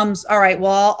becomes, all right,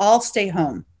 well, I'll stay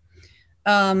home.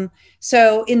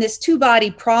 So in this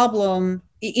two-body problem,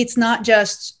 it's not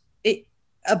just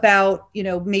about,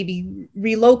 maybe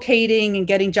relocating and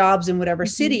getting jobs in whatever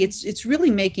city. It's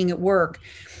really making it work.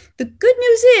 The good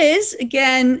news is,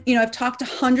 again, I've talked to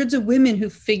hundreds of women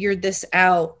who figured this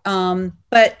out,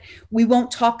 but we won't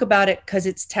talk about it because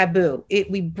it's taboo.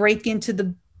 We break into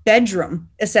the bedroom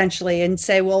essentially and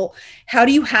say, well, how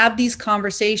do you have these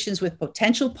conversations with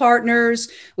potential partners,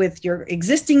 with your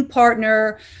existing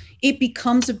partner? It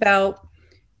becomes about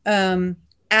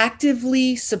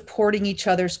actively supporting each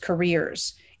other's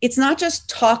careers. It's not just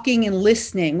talking and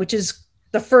listening, which is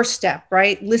the first step,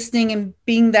 right? Listening and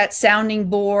being that sounding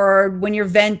board when you're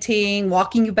venting,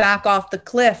 walking you back off the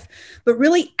cliff, but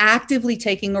really actively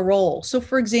taking a role. So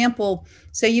for example,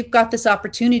 say you've got this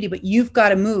opportunity, but you've got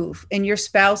to move and your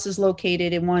spouse is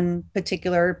located in one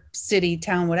particular city,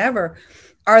 town, whatever.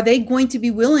 Are they going to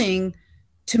be willing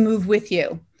to move with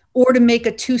you or to make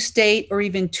a 2-state or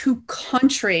even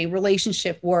 2-country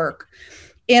relationship work?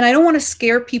 And I don't want to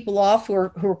scare people off who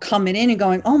are coming in and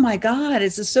going, oh my God,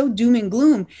 this is so doom and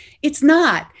gloom. It's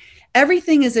not.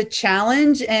 Everything is a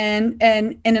challenge and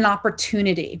an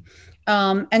opportunity.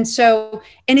 And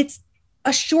it's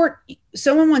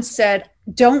someone once said,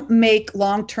 don't make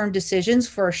long-term decisions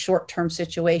for a short-term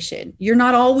situation. You're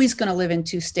not always going to live in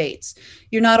 2 states.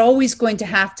 You're not always going to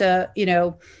have to,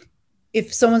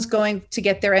 if someone's going to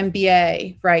get their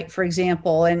MBA, right, for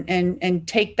example, and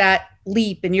take that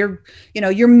leap, and you're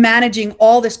managing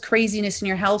all this craziness in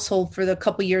your household for the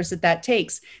couple years that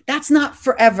takes. That's not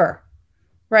forever,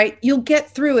 right? You'll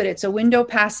get through it. It's a window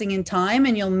passing in time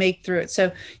and you'll make through it.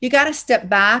 So you got to step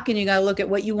back and you got to look at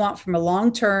what you want from a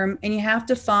long term, and you have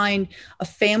to find a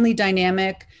family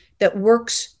dynamic that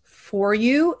works for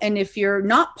you. And if you're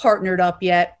not partnered up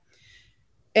yet,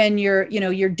 and you're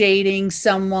dating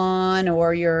someone,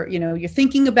 or you're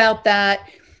thinking about that,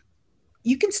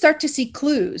 you can start to see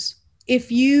clues.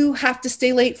 If you have to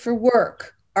stay late for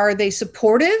work, are they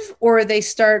supportive, or they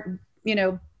start,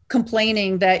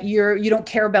 complaining that you don't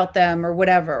care about them or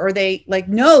whatever? Or they like,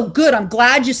 no, good, I'm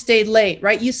glad you stayed late,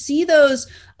 right? You see those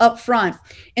up front.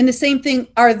 And the same thing,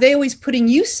 are they always putting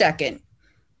you second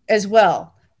as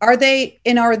well? Are they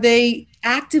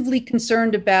actively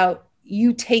concerned about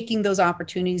you taking those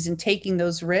opportunities and taking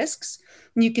those risks?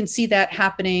 And you can see that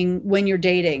happening when you're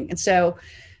dating. And so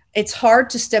it's hard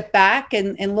to step back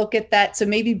and look at that. So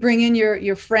maybe bring in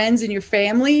your friends and your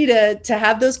family to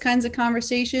have those kinds of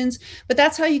conversations. But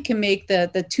that's how you can make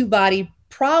the two-body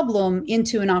problem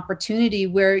into an opportunity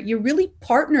where you're really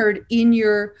partnered in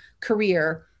your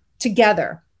career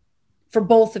together for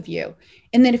both of you.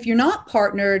 And then if you're not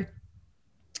partnered,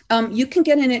 you can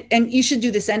get in it, and you should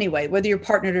do this anyway, whether you're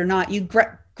partnered or not. You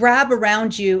grab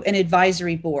around you an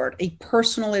advisory board, a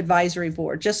personal advisory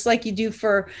board, just like you do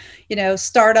for,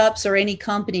 startups or any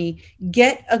company.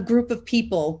 Get a group of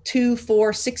people, 2,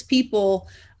 4, 6 people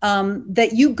that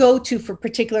you go to for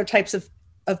particular types of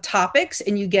topics,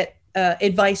 and you get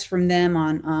advice from them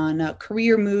on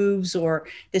career moves or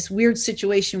this weird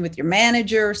situation with your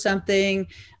manager or something.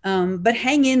 But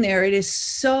hang in there. It is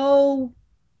so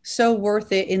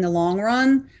worth it in the long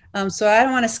run. So I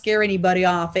don't want to scare anybody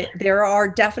off. There are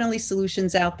definitely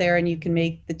solutions out there, and you can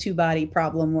make the 2-body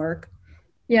problem work.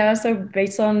 Yeah, so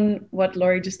based on what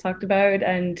Laurie just talked about,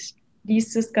 and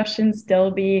these discussions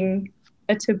still being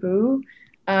a taboo,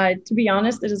 to be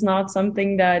honest, it is not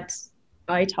something that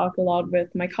I talk a lot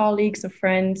with my colleagues or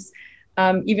friends,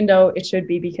 even though it should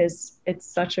be, because it's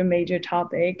such a major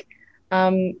topic.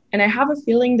 And I have a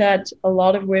feeling that a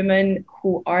lot of women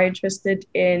who are interested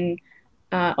in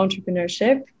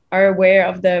entrepreneurship are aware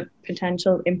of the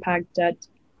potential impact that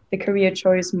the career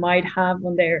choice might have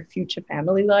on their future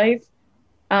family life.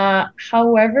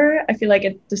 However, I feel like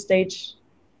at the stage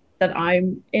that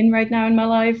I'm in right now in my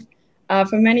life,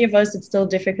 for many of us, it's still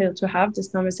difficult to have this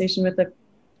conversation with a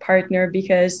partner,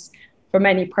 because for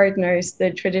many partners, the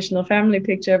traditional family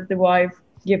picture of the wife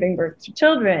giving birth to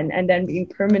children and then being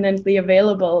permanently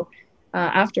available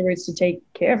afterwards to take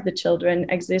care of the children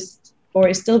exists, or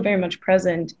is still very much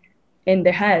present in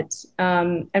their head,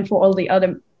 and for all the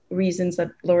other reasons that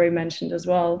Laurie mentioned as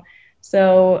well.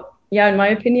 So yeah, in my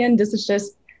opinion, this is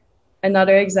just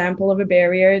another example of a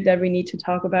barrier that we need to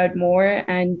talk about more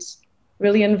and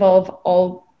really involve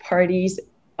all parties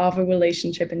of a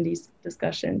relationship in these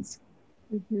discussions.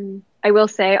 Mm-hmm. I will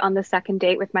say, on the second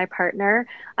date with my partner,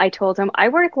 I told him I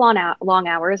work long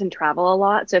hours and travel a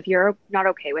lot. So if you're not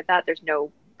okay with that, there's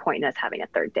no point in us having a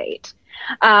third date.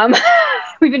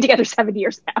 We've been together 7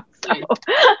 years now, so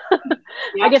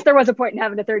I guess there was a point in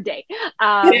having a third date.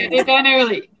 Get it done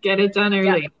early. Get it done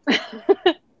early.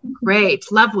 Yeah.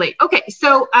 Great, lovely. Okay,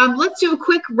 so let's do a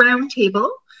quick round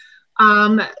table.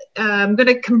 I'm going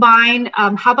to combine.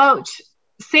 How about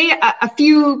say a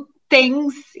few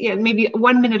things, maybe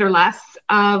 1 minute or less,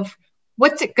 of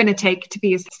what's it going to take to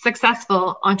be a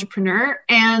successful entrepreneur,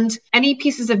 and any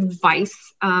pieces of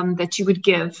advice that you would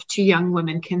give to young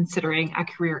women considering a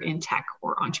career in tech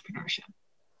or entrepreneurship.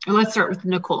 And let's start with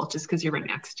Nicole, just because you're right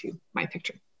next to my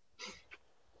picture.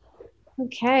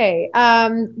 Okay.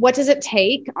 What does it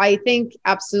take? I think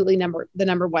absolutely the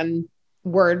number one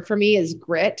word for me is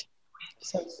grit.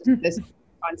 So this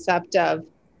concept of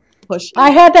push.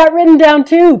 I had that written down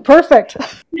too. Perfect.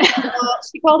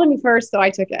 She called on me first, so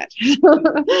I took it.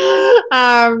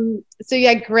 So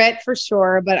yeah, grit for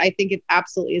sure, but I think it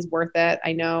absolutely is worth it.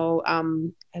 I know,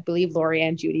 I believe Laurie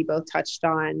and Judy both touched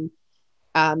on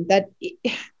that.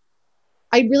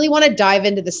 I really want to dive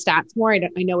into the stats more. I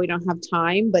know we don't have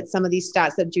time, but some of these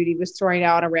stats that Judy was throwing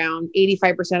out, around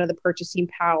 85% of the purchasing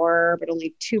power, but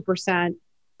only 2%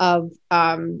 of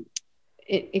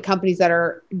in companies that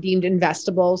are deemed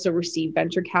investable, so receive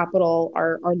venture capital,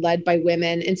 are led by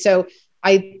women. And so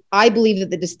I believe that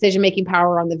the decision-making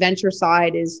power on the venture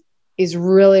side is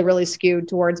really, really skewed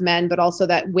towards men, but also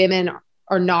that women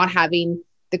are not having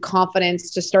the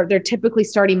confidence to start. They're typically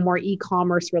starting more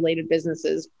e-commerce related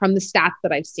businesses from the stats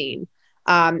that I've seen.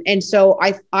 And so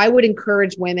I would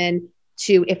encourage women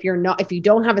to, if you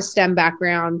don't have a STEM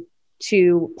background,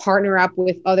 to partner up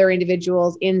with other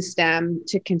individuals in STEM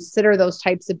to consider those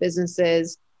types of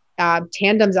businesses.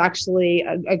 Tandem's actually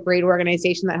a great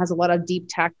organization that has a lot of deep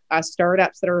tech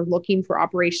startups that are looking for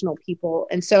operational people.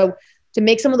 And so to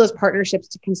make some of those partnerships,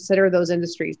 to consider those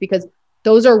industries, because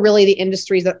those are really the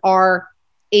industries that are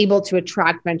able to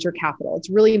attract venture capital.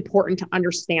 It's really important to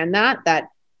understand that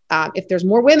if there's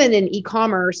more women in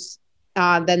e-commerce,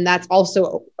 then that's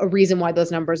also a reason why those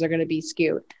numbers are going to be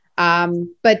skewed.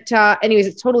 But anyways,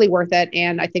 it's totally worth it.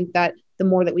 And I think that the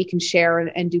more that we can share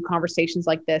and do conversations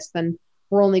like this, then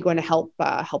we're only going to help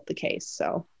the case.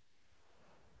 So.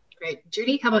 Great.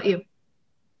 Judy, how about you?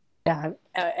 Yeah,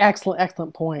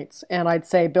 excellent points. And I'd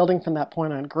say, building from that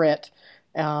point on grit,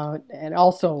 and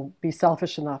also be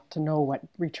selfish enough to know what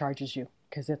recharges you,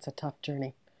 because it's a tough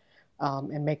journey,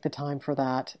 and make the time for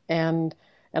that. And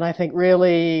I think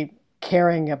really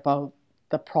caring about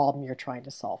the problem you're trying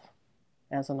to solve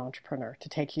as an entrepreneur to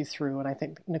take you through. And I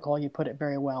think, Nicole, you put it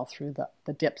very well, through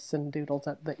the dips and doodles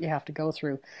that you have to go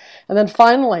through. And then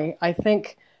finally, I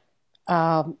think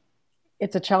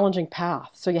it's a challenging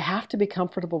path. So you have to be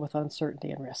comfortable with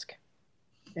uncertainty and risk.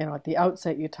 At the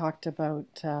outset, you talked about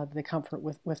the comfort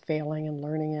with failing and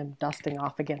learning and dusting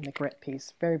off again, the grit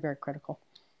piece. Very, very critical.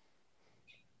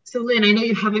 So Lynn, I know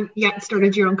you haven't yet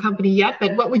started your own company yet,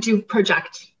 but what would you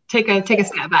project take a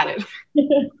stab at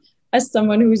it. As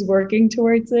someone who's working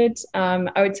towards it,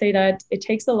 I would say that it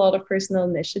takes a lot of personal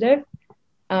initiative,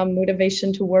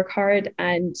 motivation to work hard,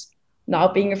 and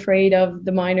not being afraid of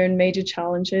the minor and major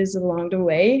challenges along the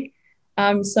way.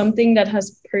 Something that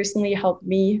has personally helped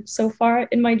me so far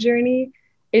in my journey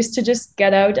is to just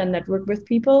get out and network with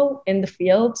people in the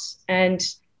field and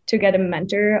to get a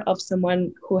mentor of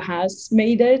someone who has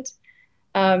made it.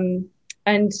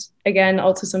 And again,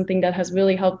 also something that has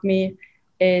really helped me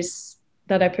is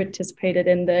that I participated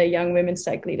in the Young Women's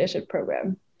Tech Leadership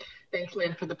Program. Thanks,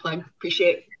 Lynn, for the plug.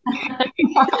 Appreciate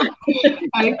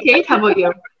it. Kate, how about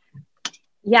you?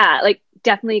 Yeah, like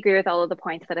definitely agree with all of the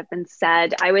points that have been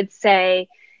said. I would say,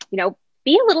 be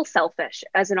a little selfish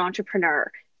as an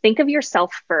entrepreneur. Think of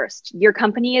yourself first. Your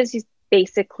company is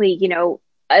basically,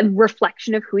 a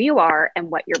reflection of who you are and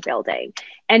what you're building.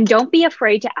 And don't be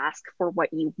afraid to ask for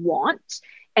what you want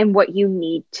and what you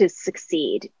need to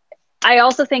succeed. I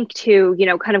also think too,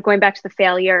 kind of going back to the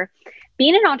failure,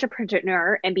 being an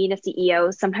entrepreneur and being a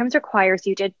CEO sometimes requires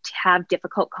you to have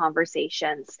difficult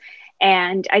conversations.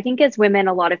 And I think as women,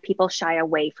 a lot of people shy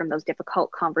away from those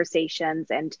difficult conversations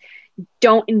and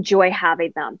don't enjoy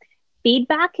having them.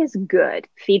 Feedback is good.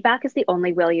 Feedback is the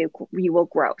only way you will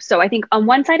grow. So I think on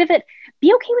one side of it,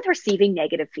 be okay with receiving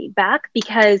negative feedback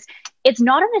because it's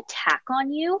not an attack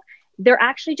on you. They're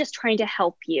actually just trying to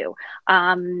help you.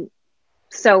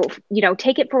 So,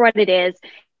 take it for what it is.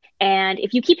 And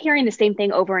if you keep hearing the same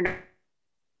thing over and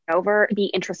over, be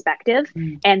introspective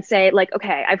and say like,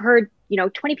 okay, I've heard,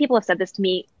 20 people have said this to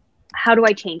me. How do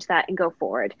I change that and go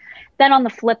forward? Then on the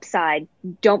flip side,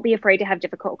 don't be afraid to have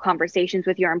difficult conversations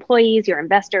with your employees, your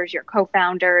investors, your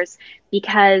co-founders,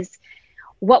 because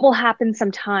what will happen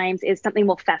sometimes is something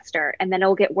will fester and then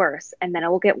it'll get worse and then it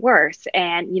will get worse.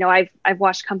 And, I've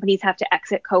watched companies have to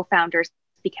exit co-founders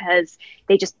because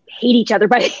they just hate each other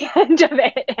by the end of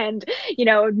it and,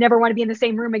 never want to be in the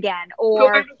same room again.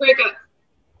 Or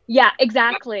yeah,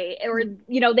 exactly. Or,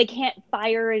 they can't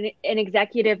fire an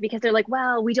executive because they're like,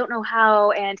 well, we don't know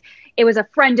how. And it was a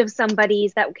friend of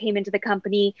somebody's that came into the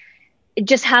company.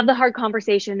 Just have the hard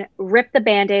conversation, rip the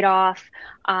Band-Aid off,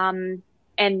 and,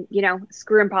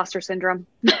 screw imposter syndrome.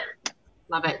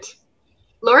 Love it.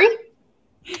 Lori?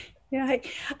 Yeah,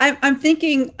 I'm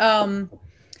thinking, I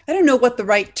don't know what the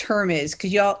right term is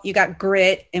because you got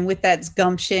grit and with that's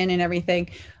gumption and everything.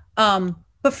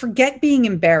 But forget being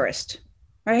embarrassed,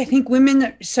 right? I think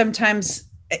women sometimes,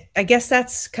 I guess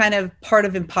that's kind of part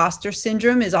of imposter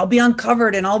syndrome is I'll be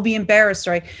uncovered and I'll be embarrassed,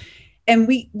 right? And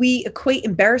we equate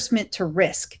embarrassment to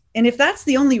risk. And if that's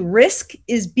the only risk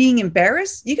is being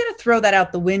embarrassed, you got to throw that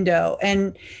out the window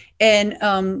and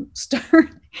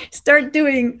start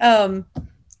doing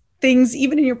things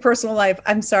even in your personal life.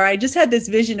 I'm sorry. I just had this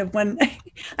vision of when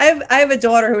I have a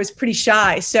daughter who is pretty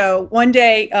shy. So one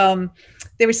day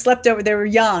they were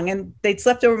young and they'd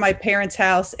slept over my parents'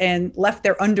 house and left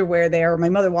their underwear there, or my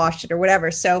mother washed it or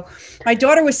whatever. So my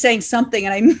daughter was saying something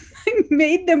and I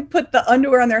made them put the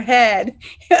underwear on their head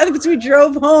as we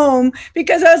drove home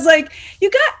because I was like,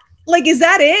 is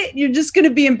that it? You're just going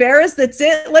to be embarrassed? That's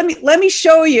it? Let me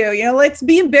show you, let's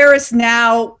be embarrassed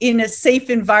now in a safe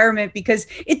environment because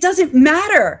it doesn't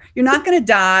matter. You're not going to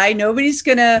die. Nobody's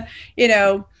going to,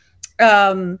 you're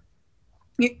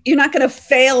not going to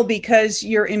fail because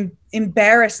you're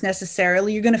embarrassed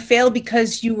necessarily. You're going to fail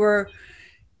because you're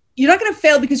not going to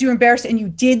fail because you're embarrassed and you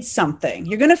did something.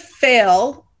 You're going to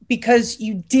fail because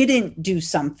you didn't do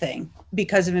something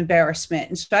because of embarrassment.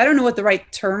 And so I don't know what the right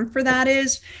term for that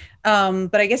is.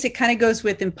 But I guess it kind of goes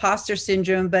with imposter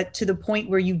syndrome, but to the point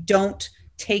where you don't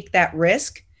take that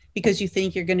risk because you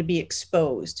think you're going to be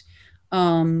exposed.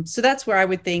 So that's where I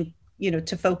would think,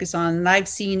 to focus on. And I've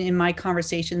seen in my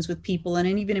conversations with people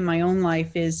and even in my own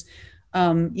life is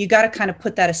you got to kind of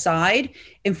put that aside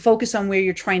and focus on where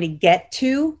you're trying to get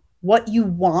to, what you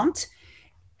want,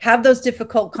 have those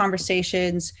difficult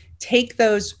conversations, take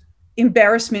those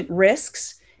embarrassment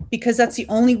risks, because that's the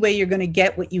only way you're going to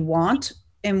get what you want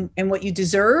and what you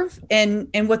deserve and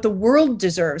what the world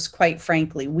deserves, quite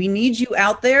frankly. We need you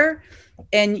out there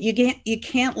and you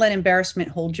can't let embarrassment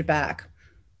hold you back.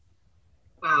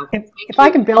 Wow. If I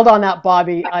can build on that,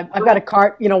 Bobby, I've got a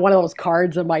card, one of those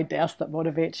cards on my desk that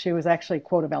motivates you is actually a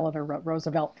quote of Eleanor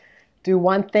Roosevelt. Do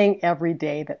one thing every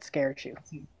day that scares you.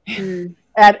 Mm.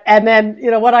 And then,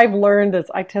 what I've learned is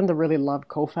I tend to really love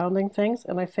co-founding things.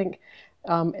 And I think,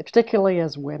 particularly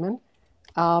as women,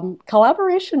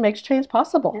 collaboration makes change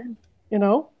possible,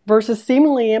 versus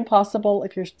seemingly impossible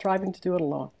if you're striving to do it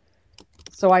alone.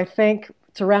 So I think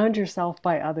surround yourself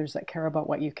by others that care about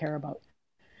what you care about.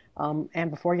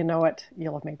 And before you know it,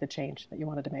 you'll have made the change that you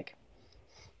wanted to make.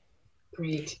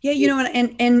 Great. Yeah,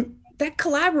 and that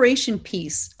collaboration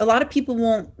piece, a lot of people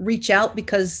won't reach out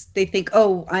because they think,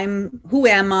 oh, who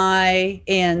am I?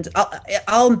 And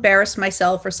I'll embarrass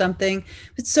myself or something.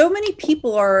 But so many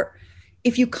people are,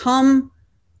 if you come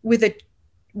with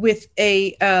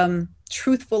a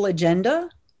truthful agenda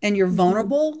and you're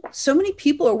vulnerable, so many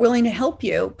people are willing to help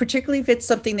you, particularly if it's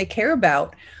something they care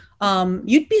about.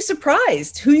 You'd be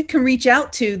surprised who you can reach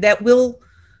out to that will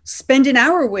spend an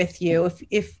hour with you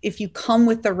if you come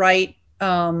with the right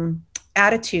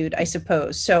attitude, I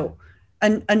suppose. So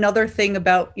another thing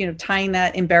about, tying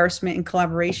that embarrassment and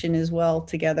collaboration as well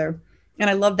together. And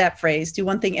I love that phrase, do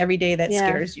one thing every day that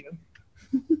scares you.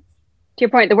 To your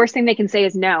point, the worst thing they can say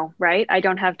is no, right? I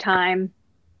don't have time.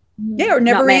 Yeah, or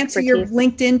never answer your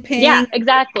LinkedIn ping. Yeah,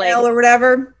 exactly. Or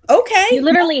whatever. Okay. You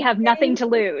literally have nothing to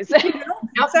lose.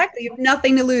 Exactly. You have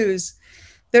nothing to lose.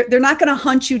 They're not going to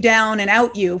hunt you down and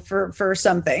out you for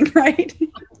something, right?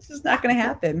 It's just not going to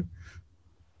happen.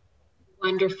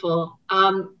 Wonderful.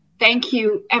 Thank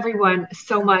you, everyone,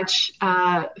 so much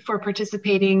for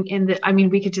participating in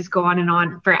we could just go on and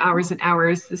on for hours and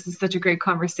hours. This is such a great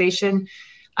conversation.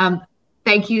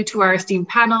 Thank you to our esteemed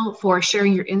panel for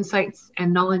sharing your insights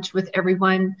and knowledge with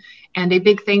everyone. And a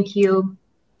big thank you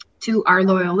to our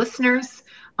loyal listeners.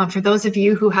 For those of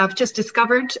you who have just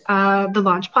discovered the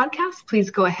Launch Podcast, please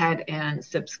go ahead and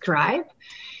subscribe.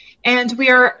 And we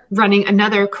are running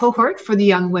another cohort for the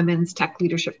Young Women's Tech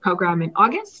Leadership Program in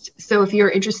August. So if you're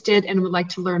interested and would like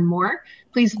to learn more,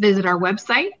 please visit our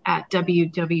website at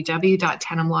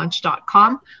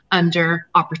www.tanumlaunch.com under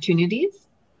opportunities.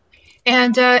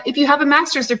 And if you have a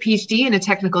master's or PhD in a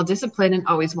technical discipline and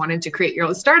always wanted to create your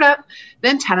own startup,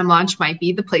 then Tanum Launch might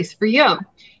be the place for you.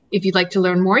 If you'd like to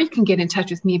learn more, you can get in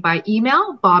touch with me by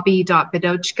email,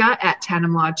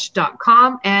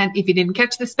 bobby.bedochka@tanumlaunch.com. And if you didn't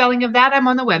catch the spelling of that, I'm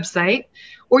on the website.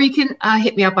 Or you can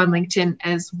hit me up on LinkedIn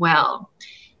as well.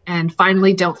 And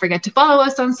finally, don't forget to follow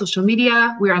us on social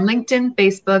media. We're on LinkedIn,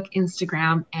 Facebook,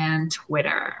 Instagram, and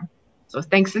Twitter. So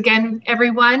thanks again,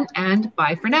 everyone, and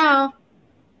bye for now.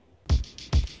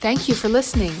 Thank you for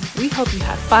listening. We hope you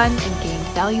had fun and gained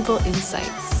valuable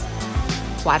insights.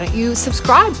 Why don't you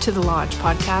subscribe to the Launch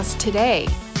Podcast today?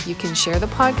 You can share the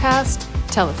podcast,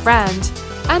 tell a friend,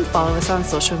 and follow us on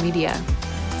social media.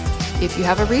 If you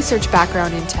have a research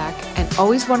background in tech and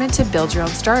always wanted to build your own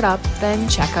startup, then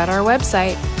check out our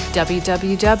website,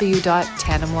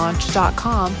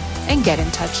 www.tanumlaunch.com, and get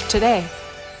in touch today.